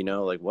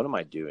 Like, what am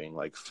I doing?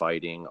 Like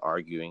fighting,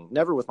 arguing,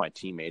 never with my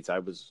teammates. I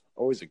was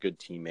always a good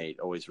teammate,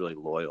 always really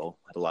loyal,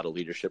 had a lot of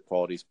leadership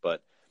qualities,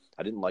 but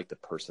I didn't like the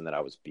person that I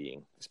was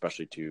being,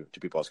 especially to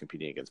people I was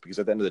competing against, because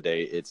at the end of the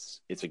day,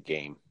 it's a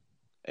game,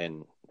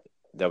 and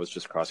that was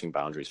just crossing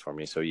boundaries for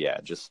me. So yeah,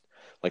 just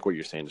like what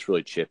you're saying, just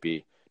really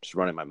chippy, just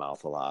running my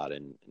mouth a lot.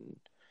 And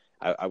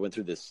I went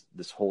through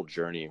this whole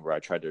journey where I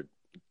tried to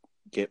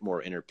get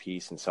more inner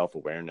peace and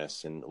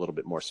self-awareness and a little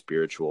bit more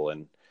spiritual.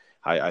 And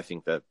I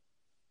think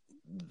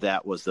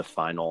that was the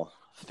final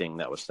thing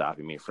that was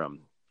stopping me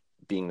from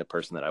being the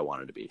person that I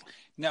wanted to be.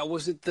 Now,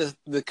 was it the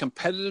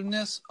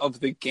competitiveness of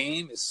the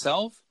game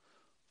itself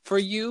for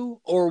you,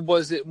 or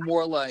was it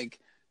more like,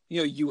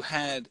 you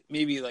had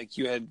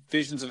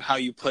visions of how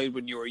you played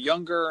when you were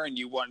younger and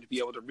you wanted to be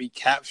able to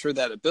recapture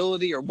that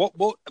ability? Or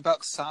what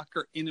about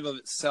soccer in and of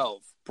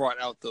itself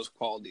brought out those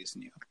qualities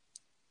in you?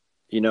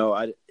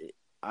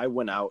 I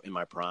went out in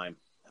my prime.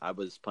 I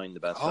was playing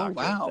the best soccer. Oh,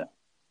 wow.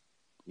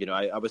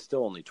 I was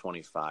still only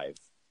 25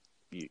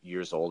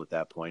 years old at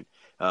that point.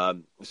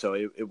 So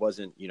it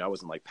wasn't, I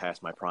wasn't like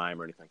past my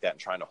prime or anything like that and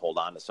trying to hold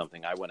on to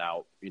something. I went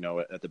out,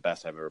 at the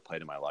best I've ever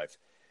played in my life.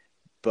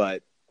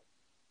 But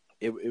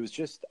it was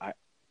just, I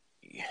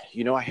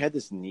had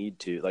this need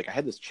to, like, I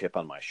had this chip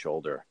on my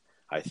shoulder,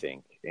 I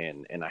think.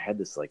 And I had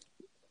this like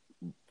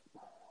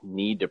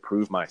need to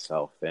prove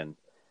myself. And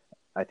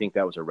I think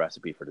that was a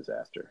recipe for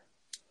disaster,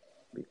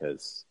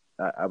 because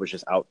I was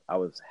just out. I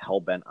was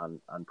hell bent on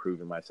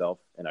proving myself,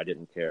 and I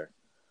didn't care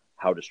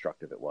how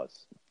destructive it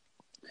was.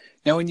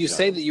 Now, when you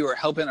say that you were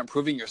hell bent on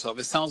proving yourself,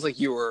 it sounds like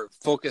you were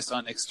focused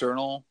on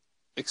external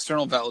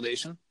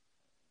validation.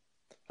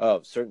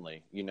 Oh,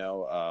 certainly.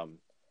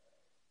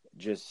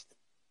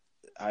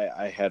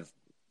 I had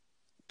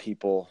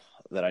people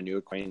that I knew,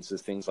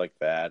 acquaintances, things like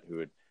that, who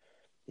would,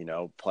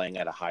 playing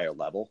at a higher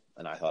level,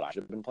 and I thought I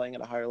should have been playing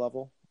at a higher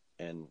level.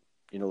 And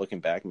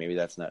looking back, maybe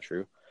that's not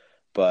true,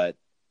 but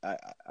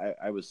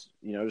I was,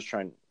 just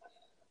trying,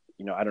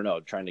 I don't know,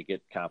 trying to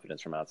get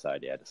confidence from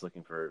outside. Yeah. Just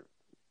looking for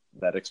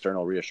that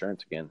external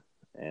reassurance again.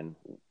 And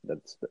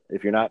that's,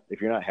 if you're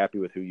not happy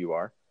with who you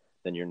are,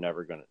 then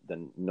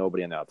then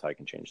nobody on the outside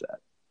can change that.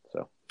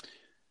 So,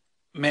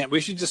 man, we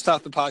should just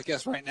stop the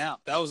podcast right now.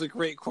 That was a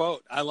great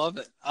quote. I love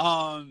it.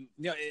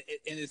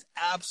 It is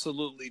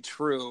absolutely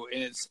true.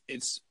 And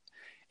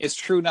it's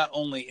true not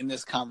only in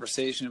this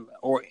conversation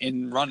or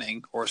in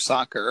running or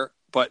soccer,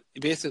 but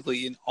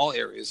basically in all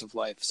areas of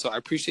life. So I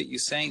appreciate you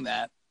saying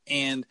that.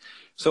 And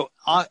so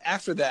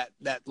after that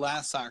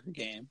last soccer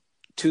game,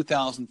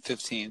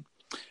 2015.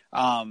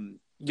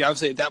 Yeah,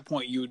 obviously at that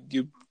point you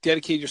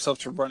dedicated yourself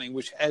to running,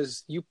 which,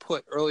 as you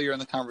put earlier in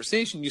the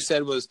conversation, you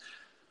said was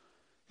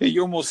that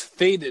you almost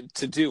fated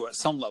to do at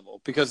some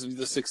level because of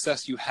the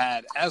success you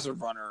had as a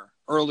runner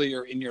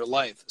earlier in your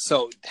life.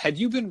 So had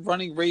you been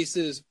running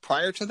races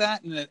prior to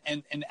that?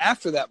 And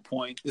after that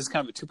point, this is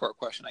kind of a two-part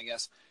question, I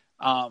guess.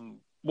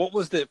 What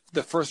was the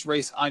first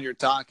race on your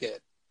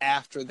docket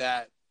after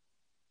that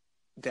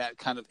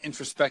kind of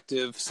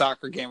introspective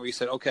soccer game where you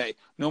said, okay,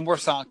 no more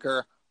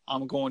soccer,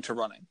 I'm going to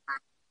running?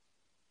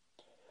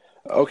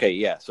 Okay,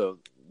 yeah. So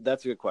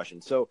that's a good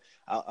question. So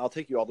I'll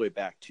take you all the way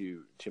back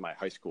to my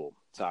high school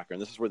soccer,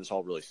 and this is where this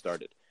all really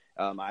started.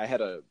 I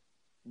had a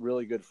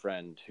really good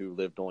friend who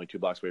lived only 2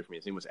 blocks away from me.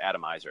 His name was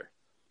Adam Iser,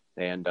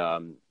 and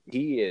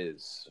he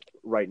is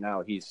right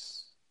now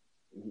he's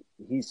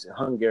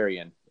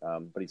Hungarian,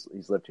 but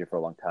he's lived here for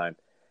a long time,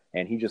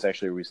 and he just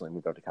actually recently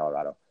moved out to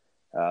Colorado.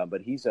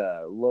 But he's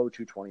a low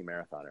 220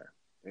 marathoner,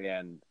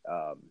 and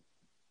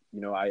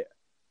you know,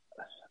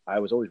 I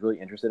was always really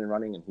interested in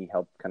running, and he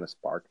helped kind of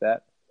spark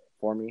that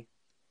for me.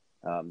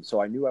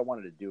 So I knew I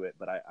wanted to do it,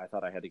 but I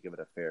thought I had to give it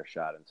a fair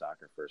shot in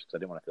soccer first because I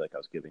didn't want to feel like I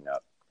was giving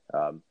up.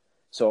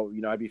 So,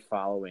 you know, I'd be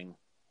following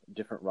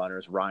different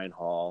runners, Ryan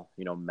Hall,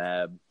 you know,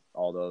 Meb,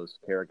 all those,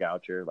 Kara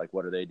Goucher, like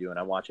what are they doing?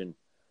 I'm watching,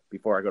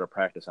 before I go to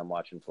practice, I'm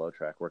watching Flow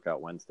Track,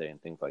 Workout Wednesday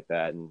and things like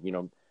that. And, you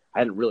know, I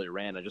hadn't really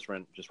ran. I just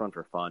run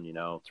for fun, you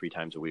know, 3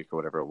 times a week or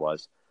whatever it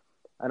was.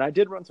 And I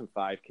did run some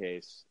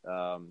 5Ks,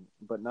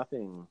 but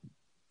nothing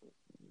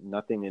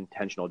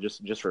intentional,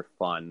 just for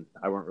fun.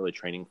 I weren't really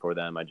training for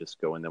them. I just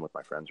go in them with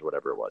my friends or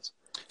whatever it was.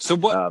 So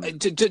what,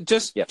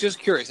 just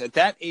curious, at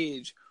that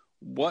age,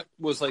 what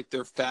was like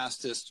their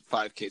fastest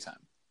 5K time?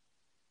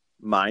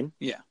 Mine?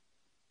 Yeah.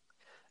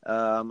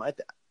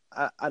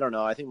 I don't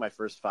know. I think my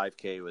first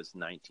 5K was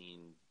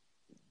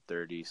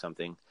 1930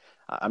 something.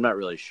 I'm not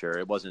really sure.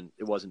 It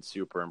wasn't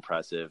super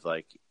impressive.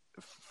 Like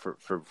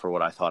for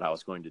what I thought I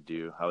was going to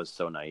do. I was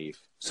so naive.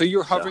 So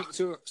you're hovering.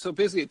 So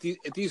basically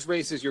at these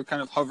races, you're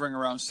kind of hovering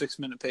around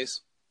 6-minute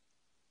pace.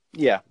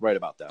 Yeah, right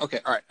about that. Okay.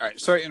 All right.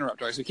 Sorry to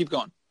interrupt. All right. So keep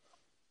going.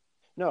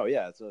 No.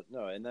 Yeah. So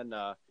no. And then,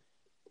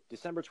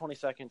 December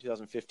 22nd,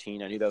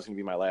 2015, I knew that was going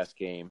to be my last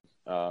game.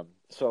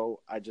 So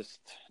I just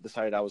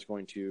decided I was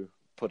going to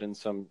put in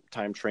some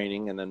time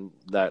training. And then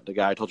the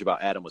guy I told you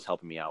about, Adam, was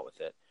helping me out with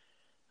it.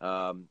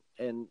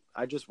 And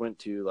I just went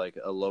to like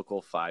a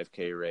local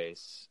 5K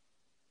race,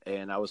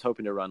 and I was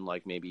hoping to run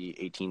like maybe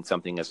 18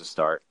 something as a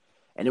start.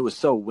 And it was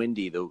so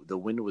windy. The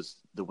wind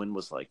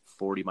was like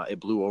 40 miles. It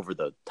blew over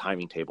the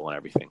timing table and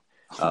everything.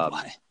 Oh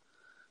my.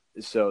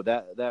 So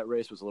that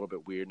race was a little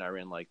bit weird, and I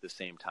ran like the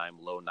same time,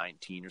 low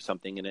 19 or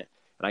something in it,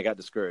 and I got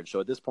discouraged. So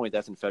at this point,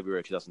 that's in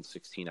February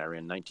 2016, I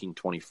ran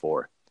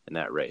 19:24 in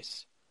that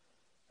race.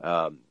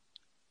 And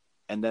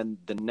then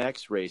the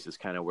next race is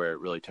kind of where it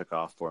really took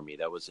off for me.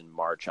 That was in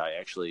March. I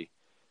actually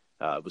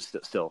was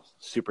still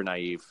super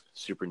naive,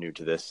 super new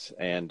to this,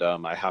 and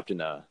I hopped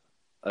in a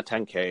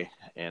 10K,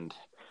 and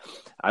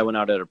I went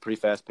out at a pretty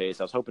fast pace.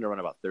 I was hoping to run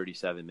about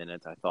 37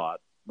 minutes. I thought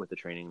with the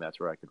training, that's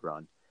where I could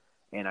run.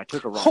 And I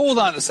took a wrong. Hold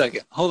on a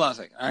second. All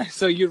right.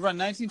 So you run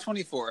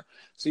 19:24.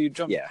 So you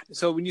jumped. Yeah.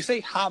 So when you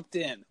say hopped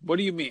in, what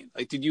do you mean?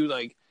 Like, did you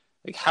like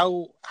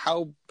how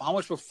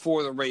much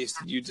before the race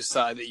did you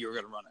decide that you were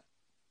going to run it?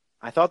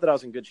 I thought that I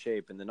was in good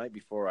shape. And the night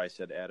before I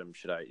said, Adam,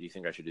 do you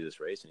think I should do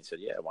this race? And he said,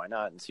 yeah, why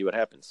not? And see what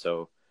happens.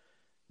 So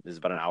this is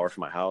about an hour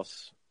from my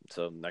house.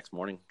 So next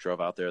morning, drove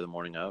out there the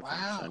morning of. Wow.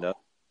 And signed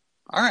up.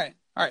 All right.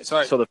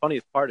 So the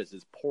funniest part is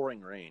it's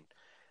pouring rain.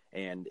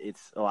 And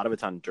a lot of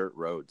it's on dirt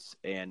roads,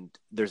 and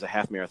there's a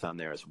half marathon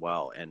there as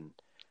well. And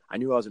I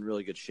knew I was in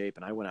really good shape,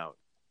 and I went out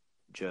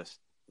just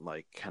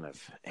like kind of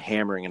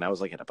hammering, and I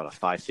was like at about a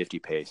 5:50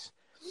 pace,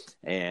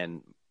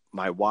 and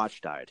my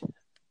watch died,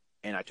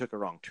 and I took a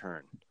wrong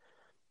turn.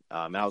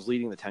 And I was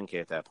leading the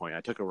 10K at that point.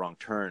 I took a wrong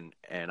turn,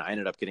 and I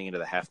ended up getting into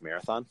the half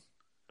marathon.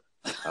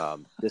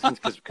 This is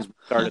because we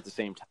started at the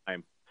same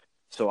time.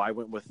 So I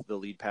went with the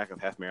lead pack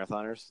of half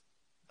marathoners,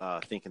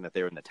 thinking that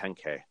they were in the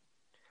 10K.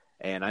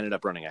 And I ended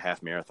up running a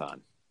half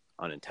marathon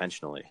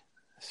unintentionally.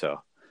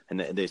 So, and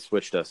they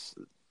switched us.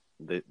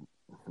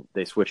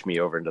 They switched me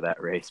over into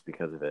that race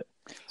because of it.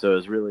 So it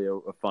was really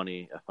a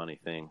funny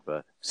thing.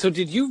 But so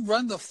did you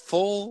run the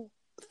full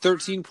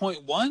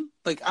 13.1?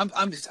 Like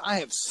I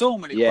have so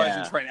many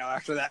questions right now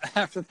after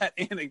that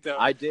anecdote.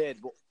 I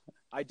did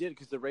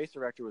because the race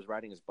director was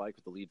riding his bike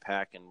with the lead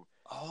pack, and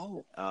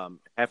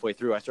halfway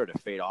through I started to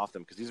fade off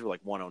them because these were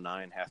like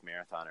 109 half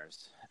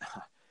marathoners.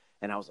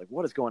 And I was like,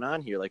 what is going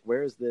on here? Like,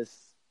 where is this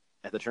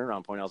at the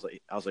turnaround point? I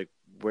was like,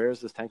 where is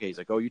this 10K? He's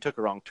like, oh, you took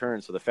a wrong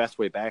turn. So the fast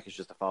way back is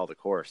just to follow the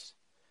course.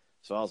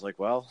 So I was like,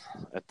 well,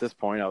 at this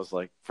point I was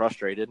like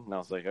frustrated, and I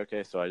was like,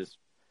 okay. So I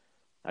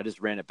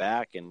just ran it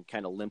back and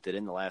kind of limped it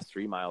in the last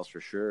 3 miles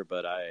for sure.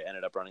 But I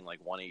ended up running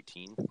like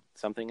 118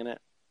 something in it.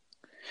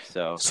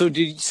 So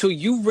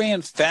you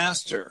ran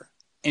faster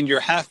in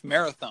your half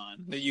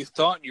marathon that you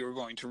thought you were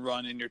going to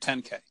run in your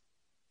 10K.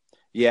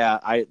 Yeah.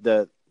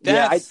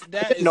 I That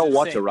didn't is know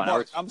what to insane, run. I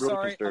Mark. was I'm really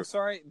sorry. I'm conservative.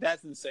 sorry.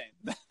 That's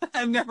insane.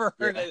 I've never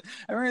heard Yeah. it.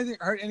 I've never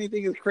heard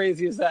anything as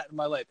crazy as that in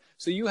my life.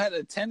 So you had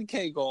a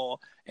 10K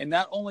goal, and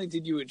not only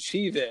did you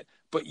achieve it,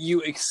 but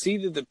you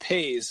exceeded the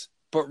pace,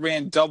 but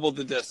ran double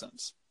the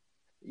distance.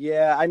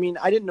 Yeah, I mean,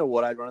 I didn't know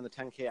what I'd run on the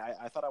 10K.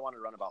 I thought I wanted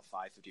to run about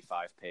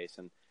 5:55 pace,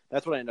 and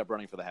that's what I ended up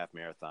running for the half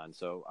marathon.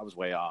 So I was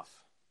way off.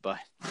 But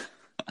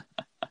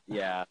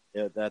yeah,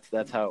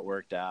 that's how it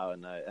worked out,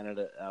 and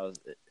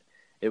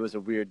it was a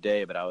weird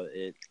day, but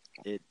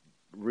it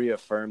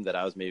reaffirmed that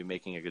I was maybe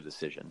making a good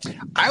decision.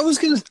 I was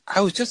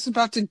just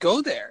about to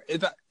go there.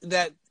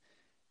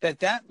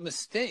 That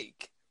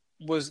mistake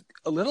was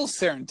a little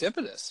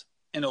serendipitous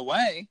in a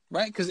way,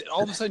 right? Because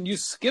all of a sudden you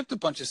skipped a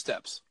bunch of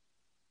steps.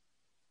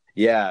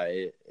 Yeah,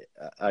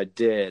 I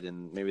did,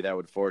 and maybe that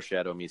would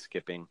foreshadow me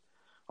skipping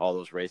all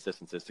those race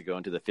distances to go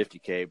into the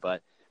 50K.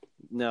 But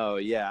no,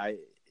 yeah,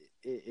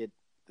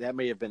 that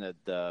may have been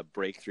the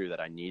breakthrough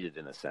that I needed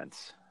in a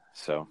sense.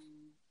 So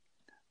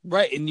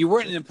Right, and you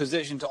weren't in a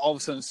position to all of a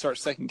sudden start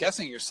second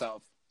guessing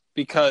yourself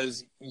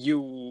because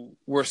you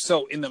were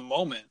so in the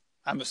moment.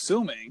 I'm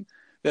assuming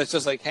that's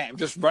just like, hey, I'm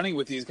just running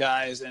with these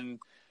guys, and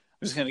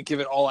I'm just going to give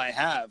it all I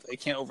have. I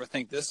can't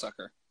overthink this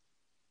sucker.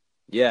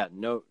 yeah,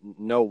 no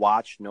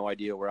watch, no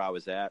idea where I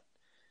was at,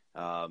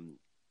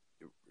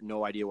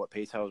 no idea what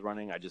pace I was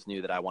running. I just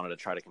knew that I wanted to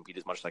try to compete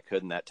as much as I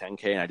could in that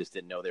 10K, and I just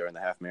didn't know they were in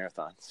the half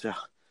marathon. So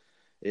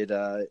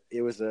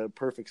it was a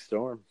perfect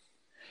storm.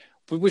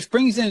 Which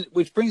brings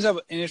up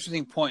an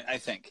interesting point, I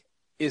think,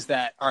 is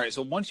that, all right,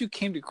 so once you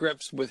came to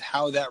grips with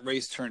how that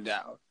race turned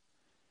out,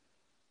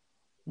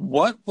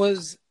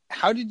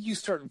 how did you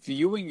start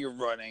viewing your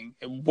running,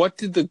 and what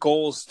did the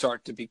goals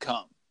start to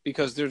become?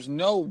 Because there's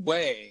no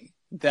way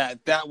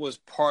that was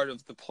part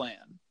of the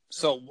plan.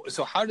 So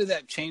how did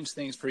that change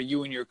things for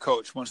you and your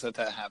coach once that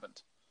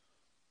happened?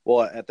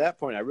 Well, at that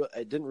point,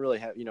 I didn't really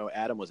have,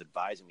 Adam was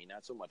advising me,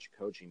 not so much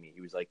coaching me. He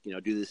was like,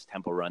 do this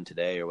tempo run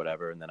today or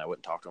whatever. And then I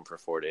wouldn't talk to him for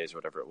 4 days or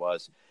whatever it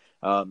was.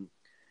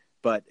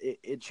 But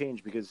it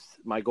changed because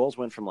my goals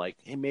went from like,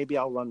 hey, maybe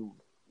I'll run,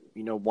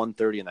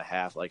 1:30 and a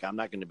half. Like, I'm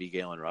not going to be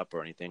Galen Rupp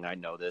or anything. I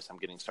know this. I'm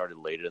getting started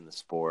late in the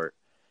sport.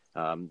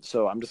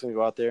 So I'm just going to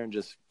go out there and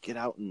just get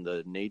out in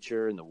the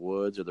nature, in the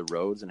woods or the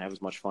roads, and have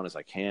as much fun as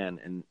I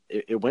can. And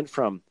it went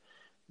from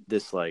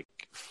this like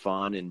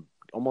fun and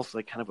almost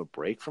like kind of a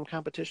break from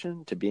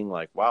competition to being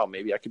like, wow,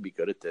 maybe I could be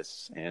good at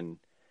this. And,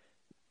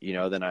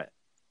 then I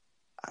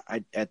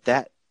at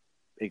that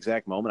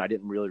exact moment, I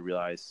didn't really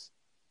realize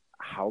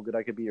how good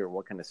I could be or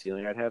what kind of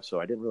ceiling I'd have. So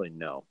I didn't really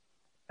know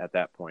at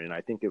that point. And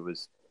I think it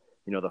was,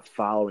 the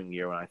following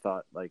year when I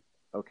thought like,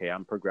 okay,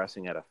 I'm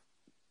progressing at a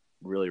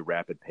really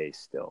rapid pace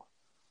still.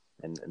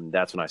 And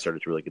that's when I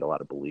started to really get a lot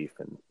of belief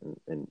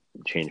and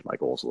change my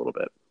goals a little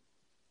bit.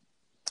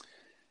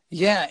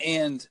 Yeah.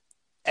 And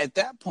at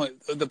that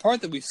point, the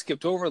part that we've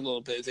skipped over a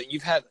little bit is that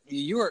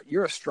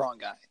you're a strong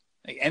guy.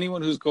 Like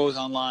anyone who goes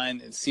online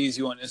and sees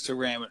you on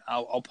Instagram,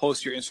 I'll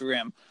post your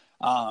Instagram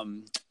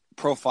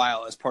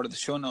profile as part of the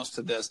show notes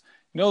to this,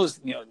 knows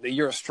that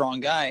you're a strong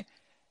guy,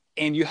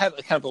 and you have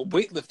a kind of a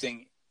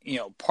weightlifting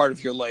part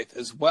of your life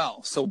as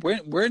well. So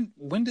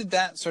when did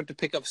that start to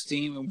pick up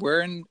steam, and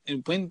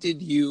when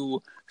did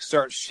you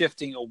start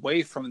shifting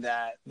away from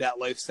that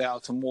lifestyle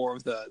to more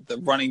of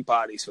the running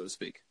body, so to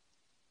speak?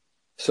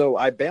 So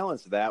I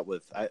balanced that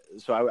with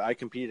I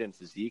competed in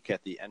physique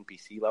at the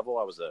NPC level.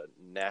 I was a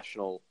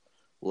national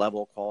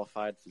level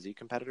qualified physique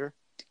competitor.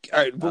 All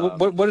right,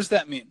 what does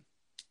that mean?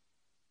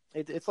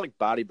 It's like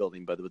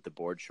bodybuilding, but with the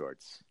board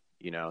shorts.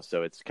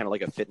 So it's kind of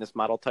like a fitness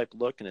model type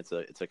look, and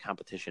it's a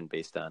competition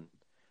based on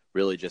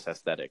really just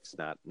aesthetics,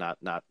 not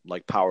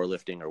like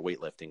powerlifting or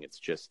weightlifting. It's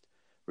just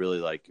really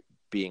like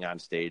being on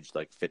stage,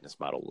 like fitness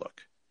model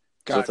look.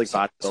 So it's like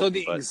bodybuilding, so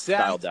the but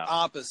exact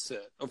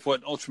opposite of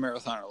what an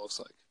ultramarathoner looks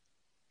like.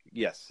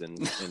 Yes,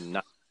 and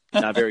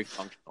not very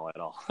functional at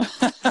all.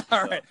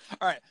 All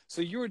right.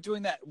 So you were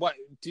doing that. What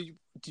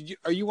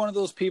are you one of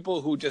those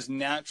people who just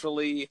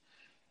naturally,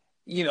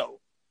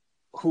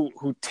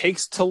 who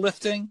takes to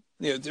lifting?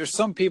 There's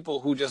some people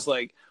who just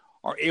like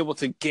are able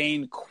to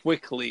gain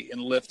quickly in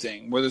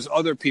lifting, where there's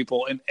other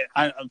people, and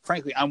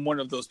frankly, I'm one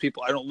of those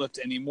people. I don't lift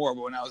anymore,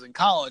 but when I was in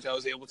college, I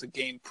was able to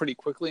gain pretty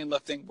quickly in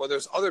lifting. Where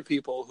there's other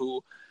people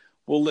who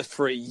will lift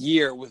for a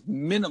year with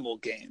minimal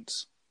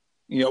gains.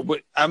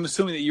 But I'm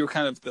assuming that you're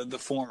kind of the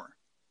former.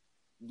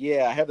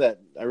 Yeah, I have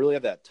that. I really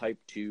have that type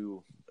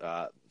 2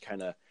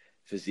 kind of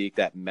physique,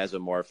 that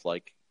mesomorph,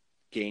 like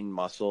gain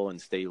muscle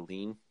and stay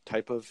lean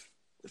type of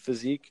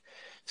physique.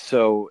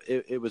 So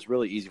it was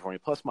really easy for me.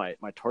 Plus my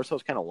torso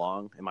is kind of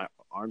long and my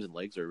arms and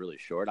legs are really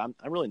short. I'm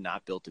really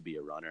not built to be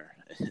a runner.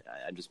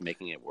 I'm just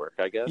making it work,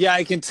 I guess. Yeah,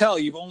 I can tell.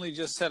 You've only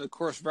just set a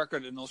course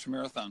record in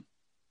ultramarathon.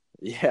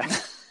 Yeah.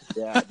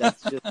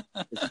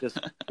 It's just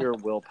pure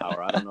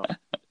willpower. I don't know.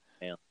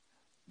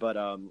 But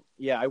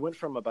yeah, I went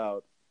from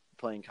about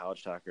playing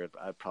college soccer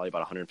at probably about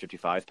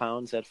 155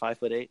 pounds at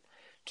 5'8"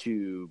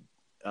 to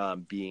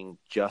being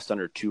just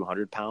under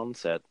 200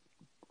 pounds at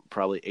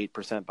probably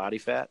 8% body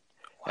fat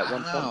at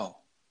one point.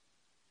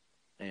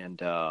 And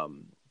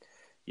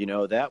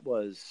That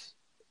was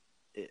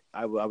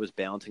I was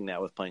balancing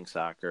that with playing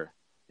soccer,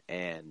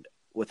 and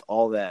with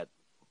all that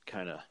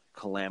kind of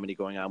calamity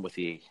going on with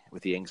the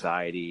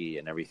anxiety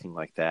and everything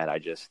like that, I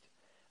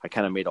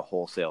kind of made a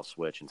wholesale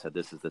switch and said,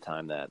 this is the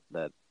time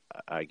that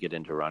I get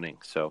into running.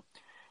 So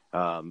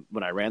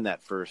when I ran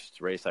that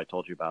first race I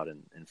told you about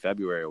in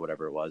February or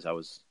whatever it was, I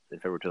was in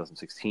February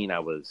 2016. I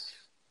was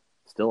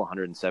still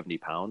 170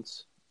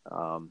 pounds,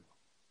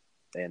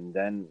 and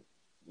then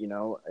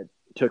it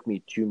took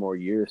me 2 more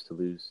years to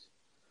lose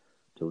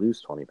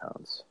 20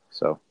 pounds.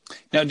 So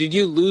now, did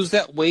you lose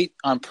that weight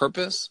on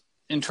purpose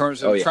in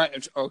terms of trying?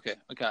 Okay,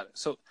 I got it.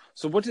 So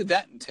what did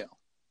that entail?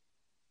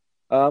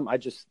 I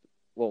just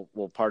well,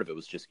 part of it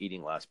was just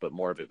eating less, but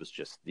more of it was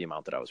just the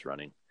amount that I was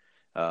running.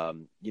 I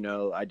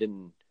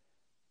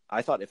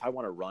thought if I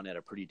want to run at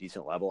a pretty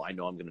decent level, I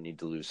know I'm going to need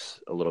to lose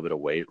a little bit of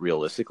weight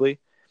realistically.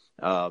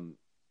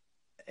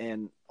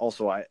 And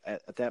also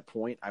at that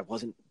point, I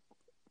wasn't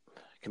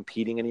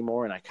competing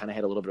anymore, and I kind of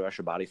had a little bit of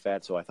extra body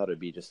fat. So I thought it'd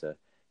be just a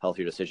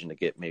healthier decision to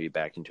get maybe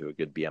back into a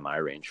good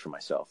BMI range for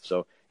myself.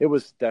 So it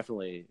was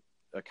definitely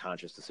a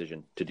conscious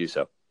decision to do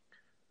so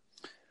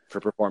for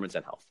performance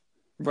and health.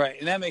 Right.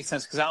 And that makes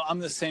sense because I'm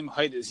the same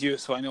height as you.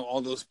 So I know all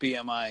those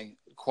BMI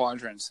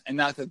quadrants, and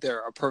not that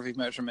they're a perfect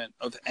measurement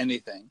of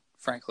anything,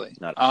 frankly.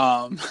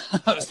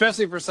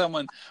 Especially for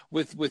someone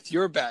with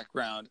your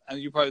background. I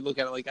mean, you probably look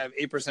at it like I have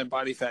 8%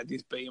 body fat.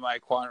 These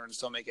BMI quadrants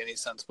don't make any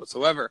sense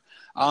whatsoever.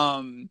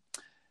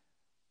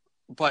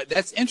 But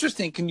that's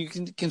interesting. Can you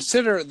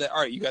consider that, all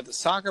right, you got the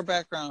soccer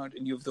background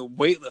and you have the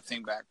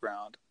weightlifting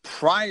background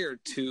prior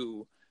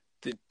to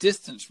the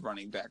distance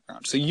running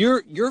background. So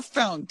your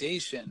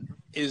foundation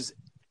is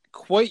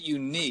quite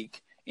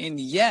unique and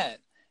yet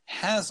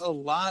has a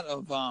lot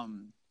of,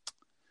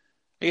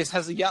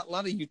 has a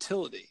lot of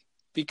utility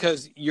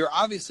because you're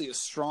obviously a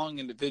strong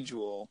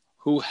individual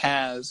who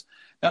has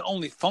not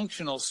only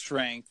functional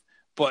strength,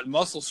 but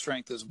muscle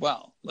strength as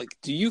well. Like,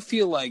 do you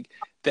feel like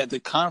that the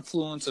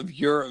confluence of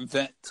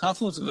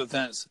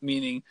events,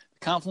 meaning the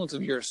confluence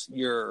of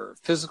your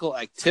physical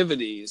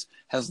activities,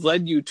 has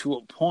led you to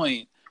a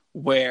point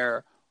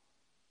where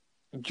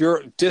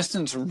your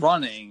distance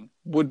running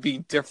would be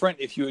different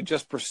if you had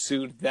just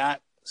pursued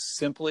that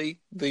simply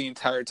the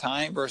entire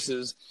time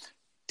versus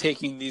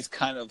taking these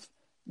kind of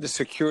the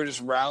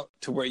circuitous route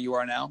to where you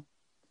are now?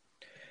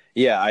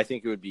 Yeah, I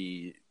think it would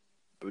be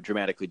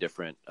dramatically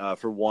different.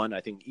 For one,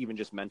 I think even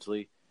just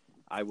mentally,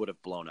 I would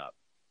have blown up.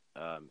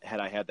 Had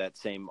I had that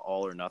same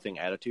all or nothing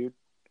attitude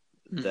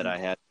that I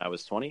had when I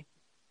was 20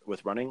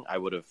 with running, I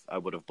would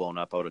have blown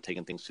up. I would have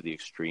taken things to the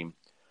extreme.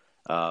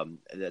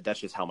 That's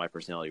just how my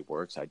personality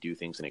works. I do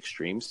things in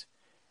extremes,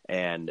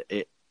 and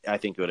I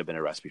think it would have been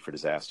a recipe for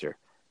disaster.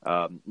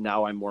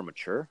 Now I'm more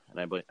mature, and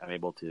I'm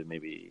able to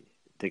maybe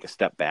take a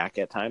step back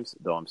at times,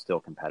 though I'm still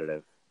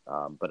competitive.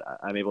 But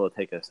I'm able to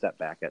take a step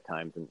back at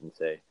times and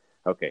say,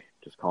 okay,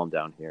 just calm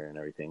down here and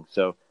everything.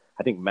 So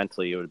I think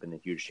mentally it would have been a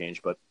huge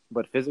change, but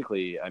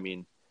physically, I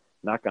mean,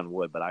 knock on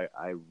wood, but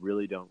I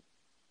really don't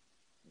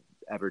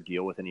ever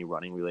deal with any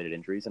running related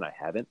injuries, and I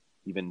haven't,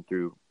 even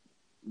through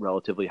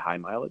relatively high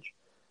mileage.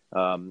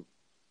 And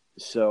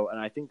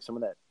I think some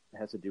of that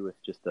has to do with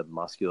just the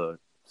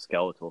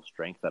musculoskeletal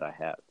strength that I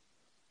have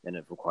and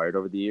have acquired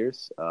over the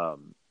years. I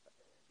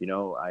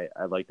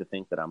like to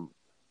think that I'm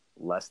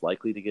less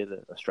likely to get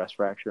a stress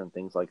fracture and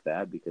things like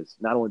that, because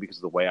not only because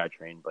of the way I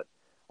train, but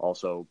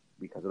also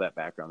because of that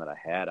background that I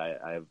had.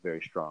 I have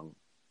very strong,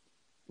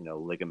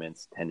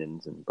 ligaments,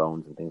 tendons, and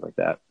bones and things like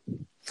that.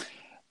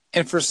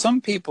 And for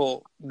some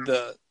people,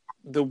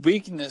 the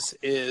weakness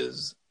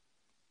is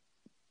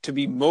to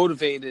be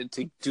motivated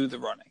to do the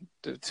running,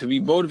 to be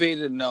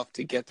motivated enough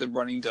to get the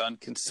running done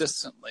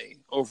consistently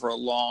over a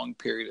long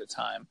period of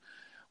time.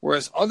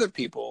 Whereas other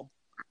people,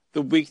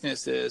 the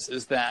weakness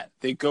is that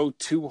they go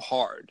too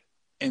hard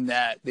and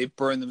that they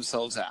burn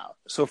themselves out.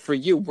 So for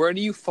you, where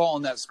do you fall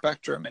on that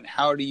spectrum, and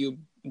how do you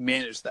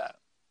manage that?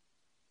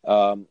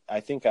 I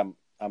think I'm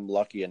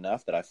lucky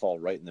enough that I fall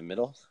right in the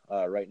middle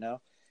right now.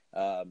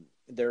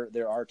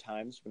 There are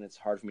times when it's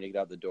hard for me to get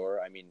out the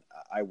door. I mean,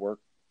 I work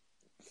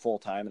full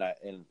time,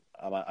 and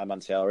I'm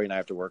on salary, and I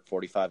have to work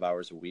 45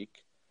 hours a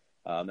week,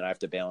 and I have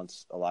to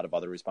balance a lot of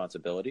other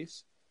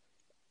responsibilities.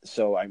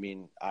 So, I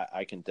mean,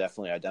 I can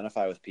definitely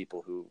identify with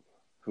people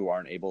who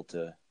aren't able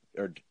to,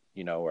 or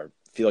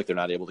feel like they're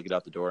not able to get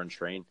out the door and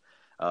train.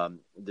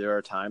 There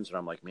are times where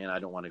I'm like, man, I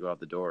don't want to go out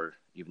the door,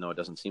 even though it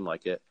doesn't seem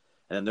like it.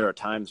 And then there are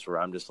times where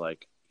I'm just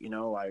like,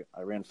 I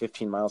ran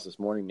 15 miles this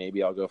morning.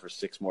 Maybe I'll go for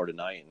 6 more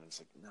tonight. And it's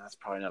like, nah, that's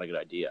probably not a good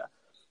idea.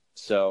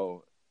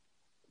 So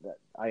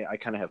I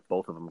kind of have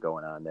both of them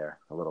going on there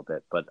a little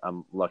bit, but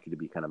I'm lucky to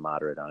be kind of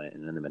moderate on it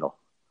and in the middle.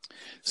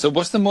 So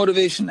what's the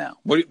motivation now?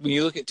 When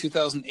you look at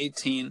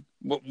 2018,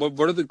 what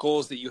are the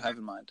goals that you have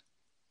in mind?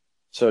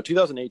 So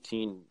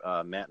 2018,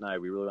 Matt and I,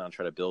 we really want to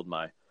try to build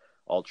my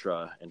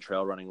ultra and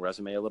trail running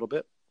resume a little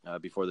bit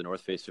before the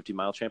North Face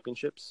 50-mile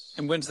championships.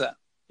 And when's that?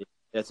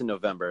 It's in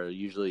November,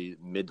 usually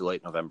mid to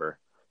late November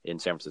in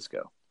San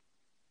Francisco.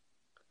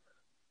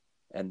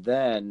 And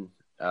then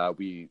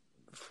we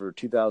for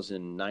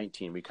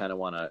 2019, we kind of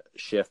want to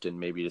shift and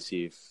maybe to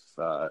see if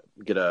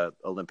get a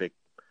Olympic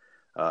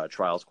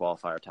trials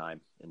qualifier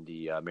time in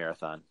the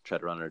marathon, try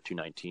to run under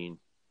 2:19.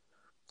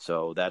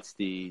 So that's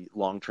the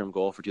long-term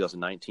goal for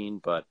 2019.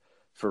 But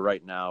for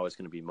right now, it's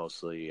going to be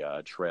mostly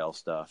trail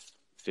stuff,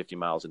 50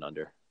 miles and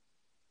under.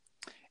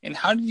 And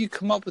how did you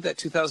come up with that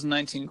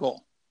 2019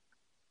 goal?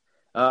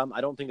 I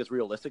don't think it's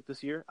realistic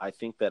this year. I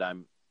think that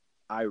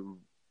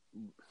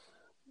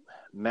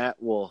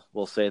Matt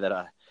will say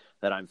that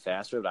I'm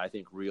faster, but I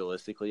think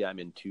realistically I'm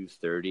in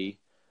 2:30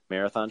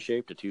 marathon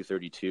shape to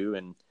 2:32,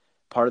 and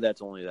part of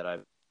that's only that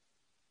I've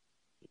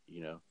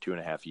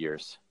 2.5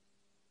 years.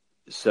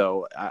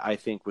 So I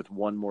think with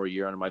one more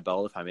year under my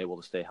belt, if I'm able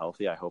to stay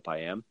healthy, I hope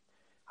I am.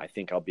 I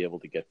think I'll be able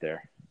to get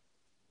there,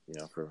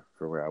 for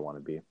where I want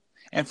to be.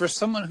 And for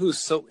someone who's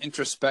so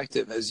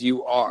introspective as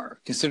you are,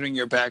 considering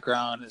your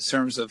background in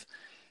terms of,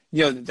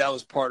 that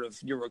was part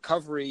of your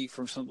recovery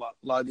from a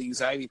lot of the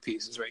anxiety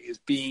pieces, right, is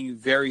being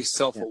very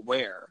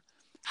self-aware.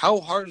 Yeah. How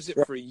hard is it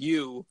for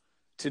you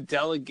to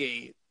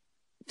delegate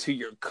to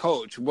your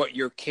coach what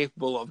you're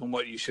capable of and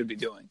what you should be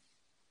doing?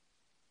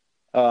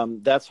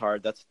 That's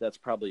hard. That's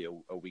probably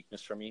a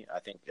weakness for me. I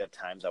think at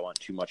times I want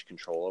too much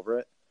control over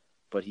it,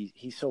 but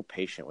he's so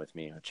patient with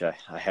me, which I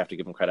have to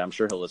give him credit. I'm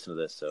sure he'll listen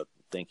to this. So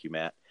thank you,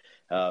 Matt.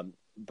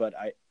 But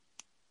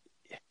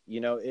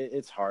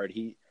it's hard.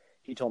 He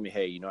told me,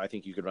 hey, I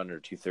think you could run under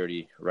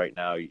 2:30 right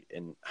now.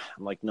 And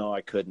I'm like, no,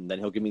 I couldn't. Then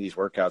he'll give me these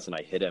workouts and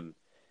I hit him.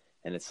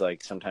 And it's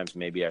like, sometimes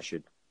maybe I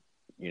should,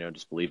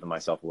 just believe in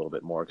myself a little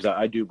bit more, because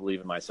I do believe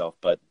in myself,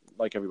 but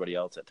like everybody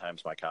else, at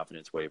times my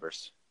confidence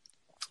wavers,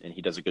 and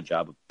he does a good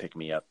job of picking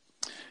me up.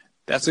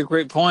 That's a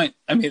great point.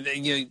 I mean,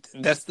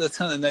 that's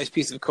kind of the nice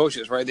piece of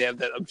coaches, right? They have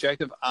that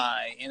objective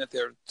eye, and if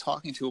they're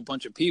talking to a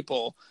bunch of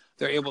people,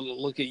 they're able to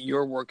look at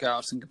your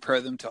workouts and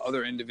compare them to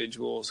other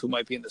individuals who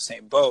might be in the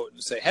same boat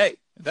and say, hey,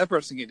 if that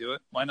person can do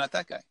it, why not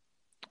that guy?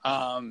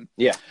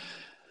 Yeah.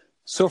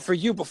 So for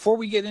you, before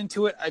we get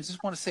into it, I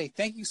just want to say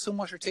thank you so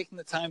much for taking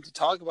the time to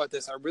talk about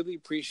this. I really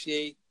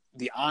appreciate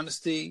the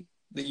honesty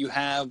that you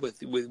have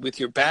with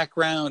your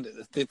background,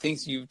 the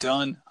things you've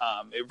done.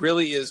 It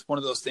really is one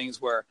of those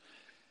things where,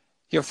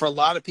 for a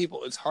lot of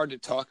people, it's hard to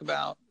talk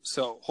about.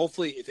 So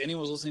hopefully if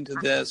anyone's listening to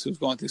this who's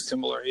going through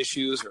similar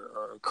issues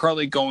or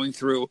currently going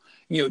through,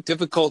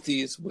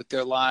 difficulties with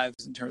their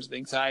lives in terms of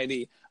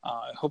anxiety,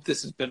 I hope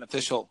this is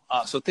beneficial.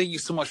 So thank you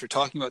so much for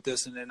talking about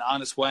this in an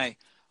honest way.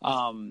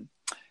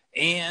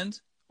 And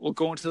we'll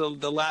go into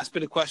the last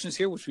bit of questions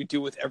here, which we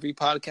do with every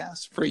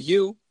podcast. For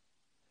you,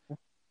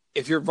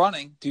 if you're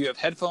running, do you have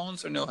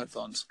headphones or no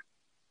headphones?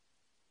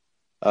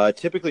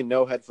 Typically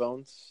no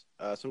headphones.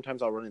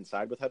 Sometimes I'll run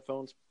inside with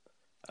headphones.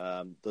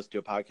 Let's do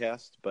a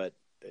podcast, but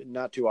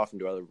not too often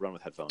do I run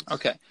with headphones.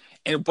 Okay.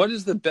 And what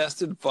is the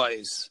best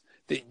advice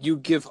that you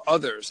give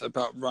others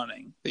about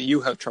running that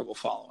you have trouble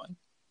following?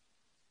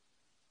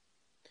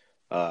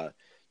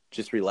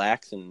 Just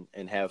relax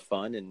and have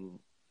fun and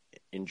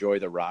enjoy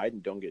the ride,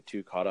 and don't get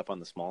too caught up on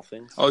the small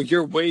things. Oh,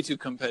 you're way too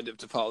competitive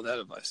to follow that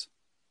advice.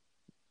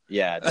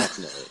 Yeah,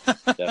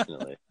 definitely.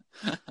 Definitely.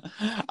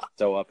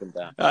 So up and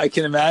down. I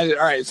can imagine.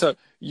 All right. So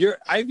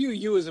I view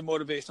you as a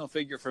motivational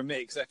figure for me,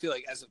 because I feel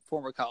like as a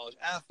former college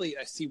athlete,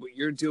 I see what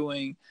you're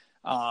doing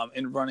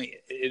in running.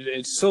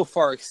 It so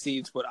far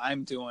exceeds what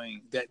I'm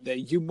doing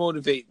that you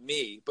motivate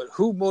me. But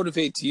who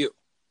motivates you?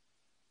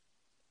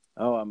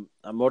 Oh,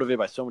 I'm motivated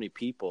by so many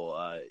people.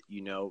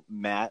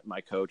 Matt,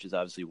 my coach, is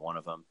obviously one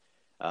of them.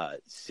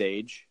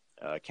 Sage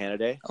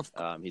Canaday.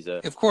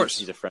 Of course.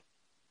 He's a friend.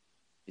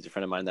 He's a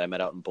friend of mine that I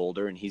met out in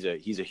Boulder, and he's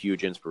a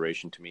huge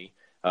inspiration to me.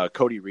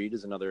 Cody Reed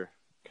is another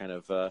kind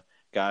of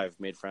guy I've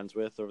made friends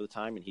with over the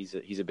time, and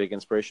he's a big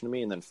inspiration to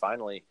me. And then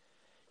finally,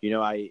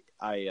 I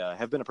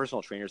have been a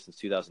personal trainer since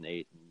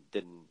 2008, and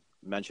didn't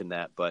mention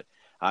that, but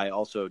I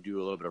also do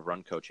a little bit of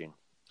run coaching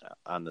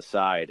on the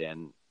side,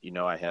 and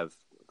I have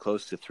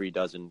close to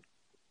 36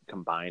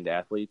 combined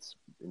athletes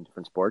in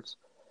different sports,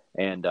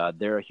 and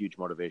they're a huge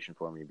motivation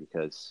for me,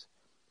 because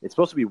it's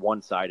supposed to be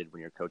one-sided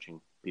when you're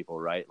coaching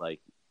people, right? Like,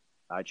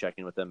 I check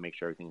in with them, make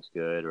sure everything's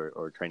good,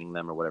 or training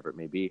them or whatever it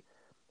may be.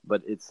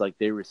 But it's like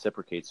they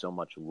reciprocate so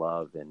much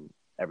love and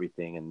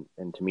everything.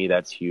 And to me,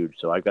 that's huge.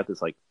 So I've got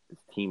this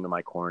team in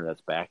my corner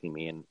that's backing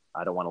me, and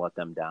I don't want to let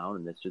them down.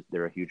 And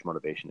they're a huge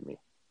motivation to me.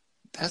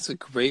 That's a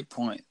great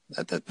point.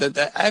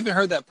 That I haven't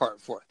heard that part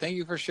before. Thank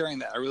you for sharing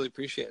that. I really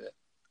appreciate it.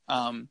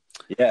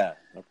 Yeah,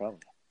 no problem.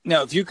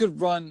 Now, if you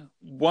could run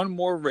one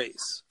more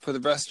race for the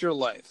rest of your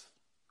life,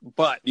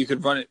 but you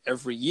could run it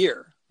every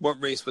year,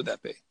 what race would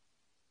that be?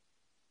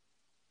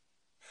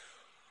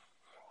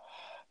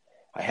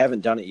 I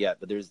haven't done it yet,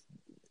 but there's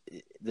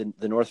the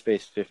North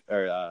Face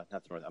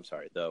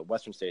the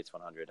Western States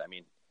 100. I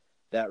mean,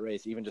 that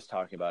race, even just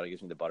talking about it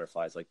gives me the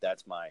butterflies. Like,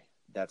 that's my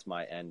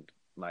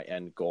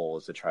end goal,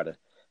 is to try to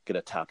get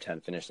a top 10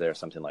 finish there or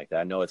something like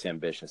that. I know it's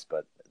ambitious,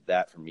 but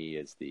that for me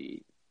is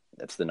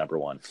that's the number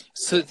one.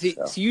 So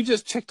you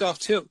just checked off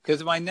two,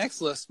 because my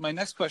next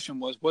question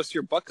was, what's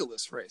your bucket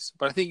list race?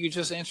 But I think you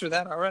just answered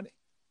that already.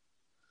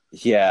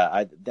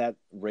 Yeah, that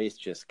race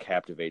just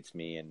captivates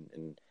me,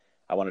 and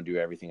I want to do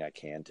everything I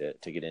can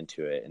to get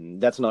into it.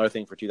 And that's another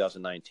thing for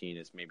 2019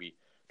 is maybe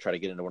try to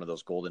get into one of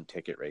those golden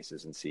ticket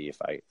races and see if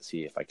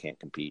I can't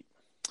compete.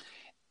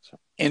 So,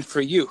 And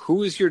for you,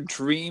 who is your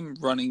dream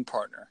running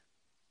partner?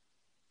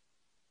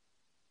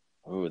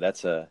 ooh,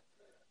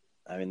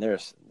 I mean,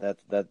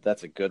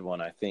 that's a good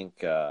one. I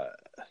think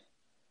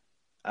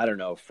I don't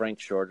know, Frank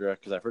Shordra,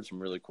 because I've heard some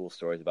really cool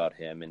stories about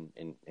him,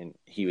 and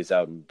he was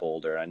out in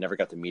Boulder. I never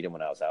got to meet him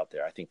when I was out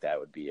there. I think that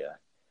would be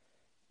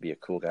a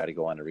cool guy to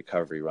go on a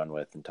recovery run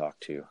with and talk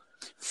to.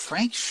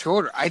 Frank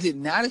Shorter. I did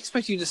not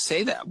expect you to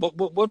say that.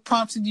 What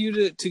prompted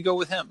you to go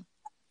with him?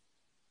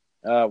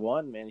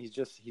 One man,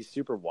 he's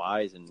super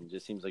wise and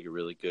just seems like a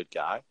really good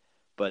guy,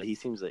 but he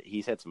seems like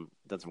he's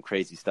done some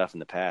crazy stuff in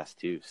the past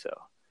too. So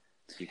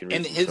you can read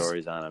And some his,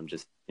 stories on him.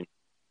 Just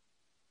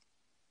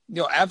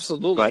go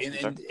absolutely,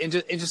 ahead. I'm sorry. and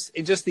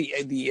just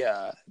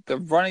the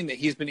running that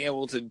he's been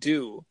able to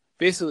do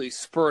basically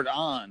spurred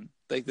on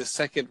like the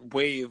second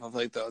wave of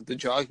like the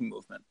jogging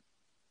movement.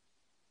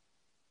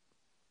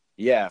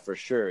 Yeah, for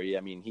sure. Yeah,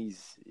 I mean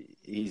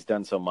he's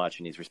done so much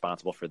and he's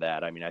responsible for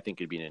that. I mean, I think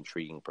he'd be an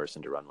intriguing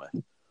person to run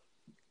with.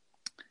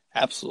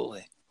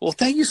 Absolutely. Well,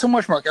 thank you so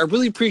much, Mark. I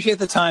really appreciate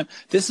the time.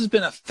 This has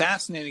been a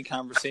fascinating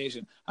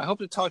conversation. I hope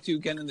to talk to you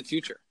again in the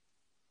future.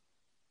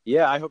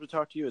 Yeah, I hope to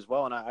talk to you as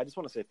well. And I just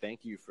want to say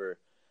thank you for,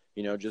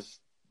 just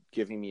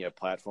giving me a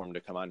platform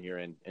to come on here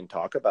and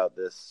talk about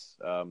this,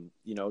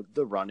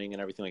 the running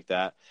and everything like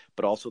that,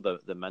 but also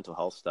the mental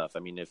health stuff. I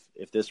mean,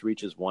 if this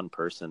reaches one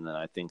person, then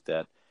I think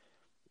that,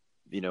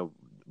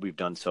 we've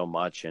done so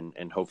much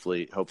and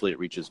hopefully it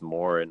reaches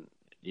more. And,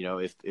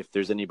 if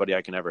there's anybody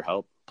I can ever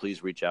help,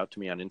 please reach out to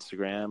me on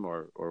Instagram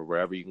or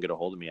wherever you can get a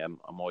hold of me. I'm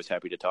always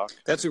happy to talk.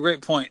 That's a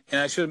great point. And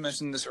I should have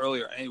mentioned this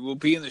earlier. And it will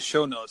be in the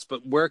show notes,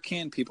 but where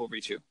can people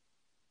reach you?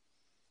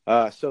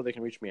 So they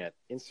can reach me at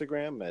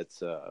Instagram.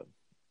 It's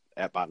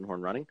at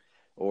Bottenhorn Running,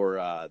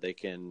 or they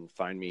can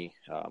find me.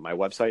 My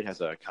website has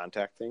a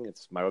contact thing.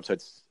 My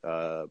website's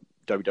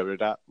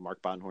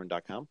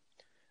www.markbottenhorn.com.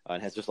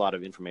 It has just a lot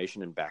of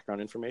information and background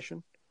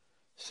information.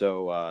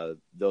 So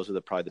those are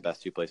probably the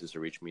best two places to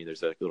reach me.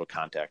 There's a little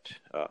contact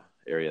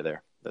area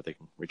there that they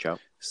can reach out.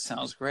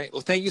 Sounds great.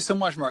 Well, thank you so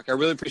much, Mark. I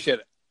really appreciate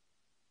it.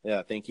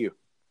 Yeah, thank you.